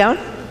 Put it down?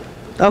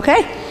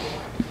 Okay.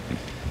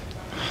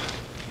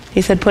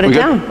 He said put it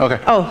down. Okay.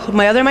 Oh,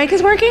 my other mic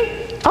is working?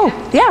 Oh,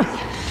 yeah.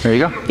 There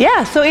you go.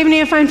 Yeah, so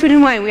Evening of Fine Food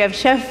and Wine. We have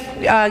Chef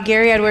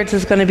Gary Edwards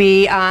is going to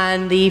be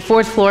on the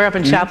 4th floor up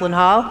in Chaplain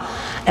Hall.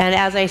 And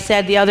as I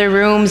said, the other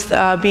rooms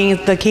being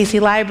the Casey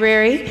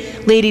Library,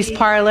 Ladies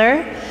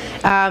Parlor,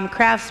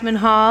 Craftsman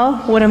Hall.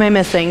 What am I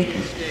missing?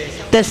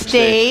 The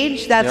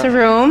stage, that's a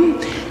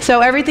room.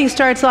 So everything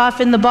starts off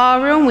in the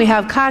ballroom. We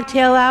have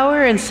cocktail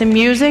hour and some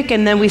music,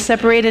 and then we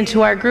separate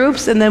into our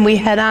groups, and then we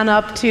head on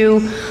up to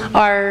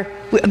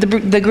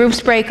the groups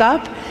break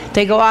up.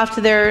 They go off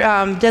to their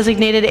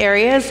designated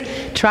areas,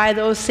 try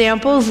those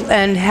samples,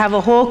 and have a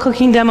whole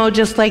cooking demo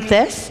just like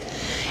this.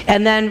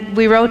 And then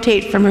we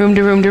rotate from room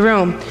to room to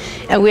room.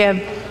 And we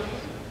have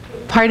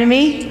Pardon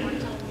me?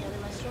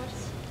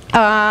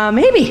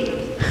 Maybe.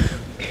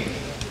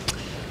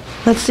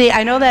 Let's see,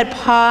 I know that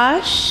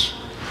Posh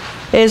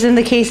is in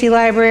the Casey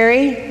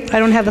Library. I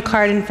don't have the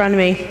card in front of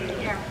me.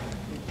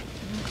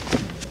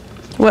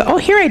 Well, oh,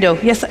 here I do.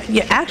 Yes,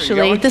 yeah,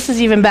 actually, this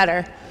is even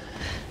better.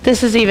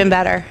 This is even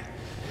better.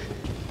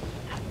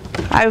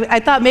 I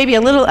thought maybe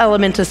a little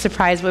element of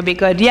surprise would be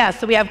good. Yeah,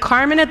 so we have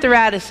Carmen at the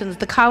Radissons,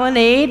 the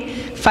Colonnade,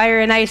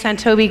 Fire and Ice on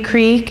Toby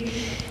Creek,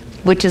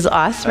 which is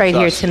us right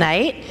here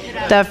tonight,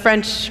 the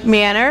French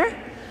Manor,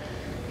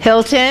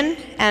 Hilton,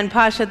 and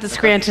Posh at the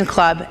Scranton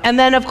Club. And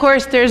then, of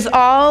course, there's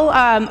all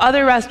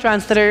other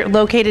restaurants that are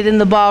located in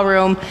the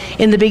ballroom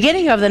in the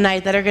beginning of the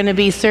night that are going to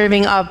be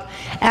serving up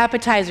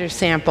appetizer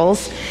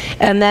samples.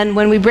 And then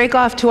when we break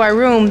off to our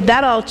room,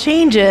 that all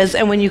changes,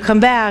 and when you come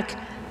back,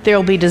 there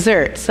will be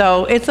dessert.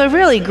 So it's a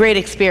really great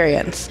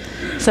experience.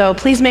 So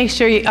please make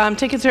sure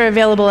tickets are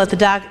available at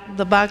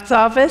the box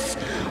office,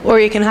 or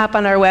you can hop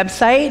on our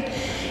website,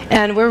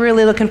 and we're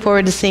really looking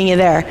forward to seeing you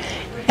there.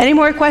 Any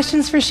more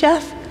questions for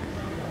Chef?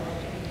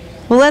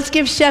 Well, let's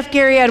give Chef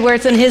Gary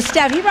Edwards and his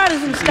staff. He brought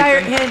his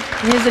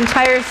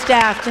entire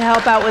staff to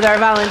help out with our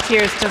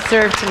volunteers to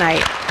serve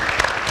tonight.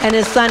 And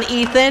his son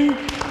Ethan,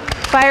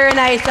 Fire and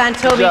Ice on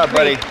Toby Good job,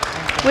 Creek.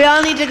 buddy. We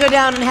all need to go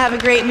down and have a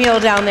great meal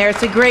down there.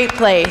 It's a great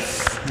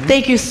place.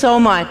 Thank you so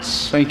much.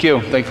 Thank you.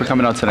 Thank you for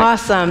coming out tonight.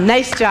 Awesome.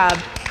 Nice job.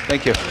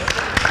 Thank you.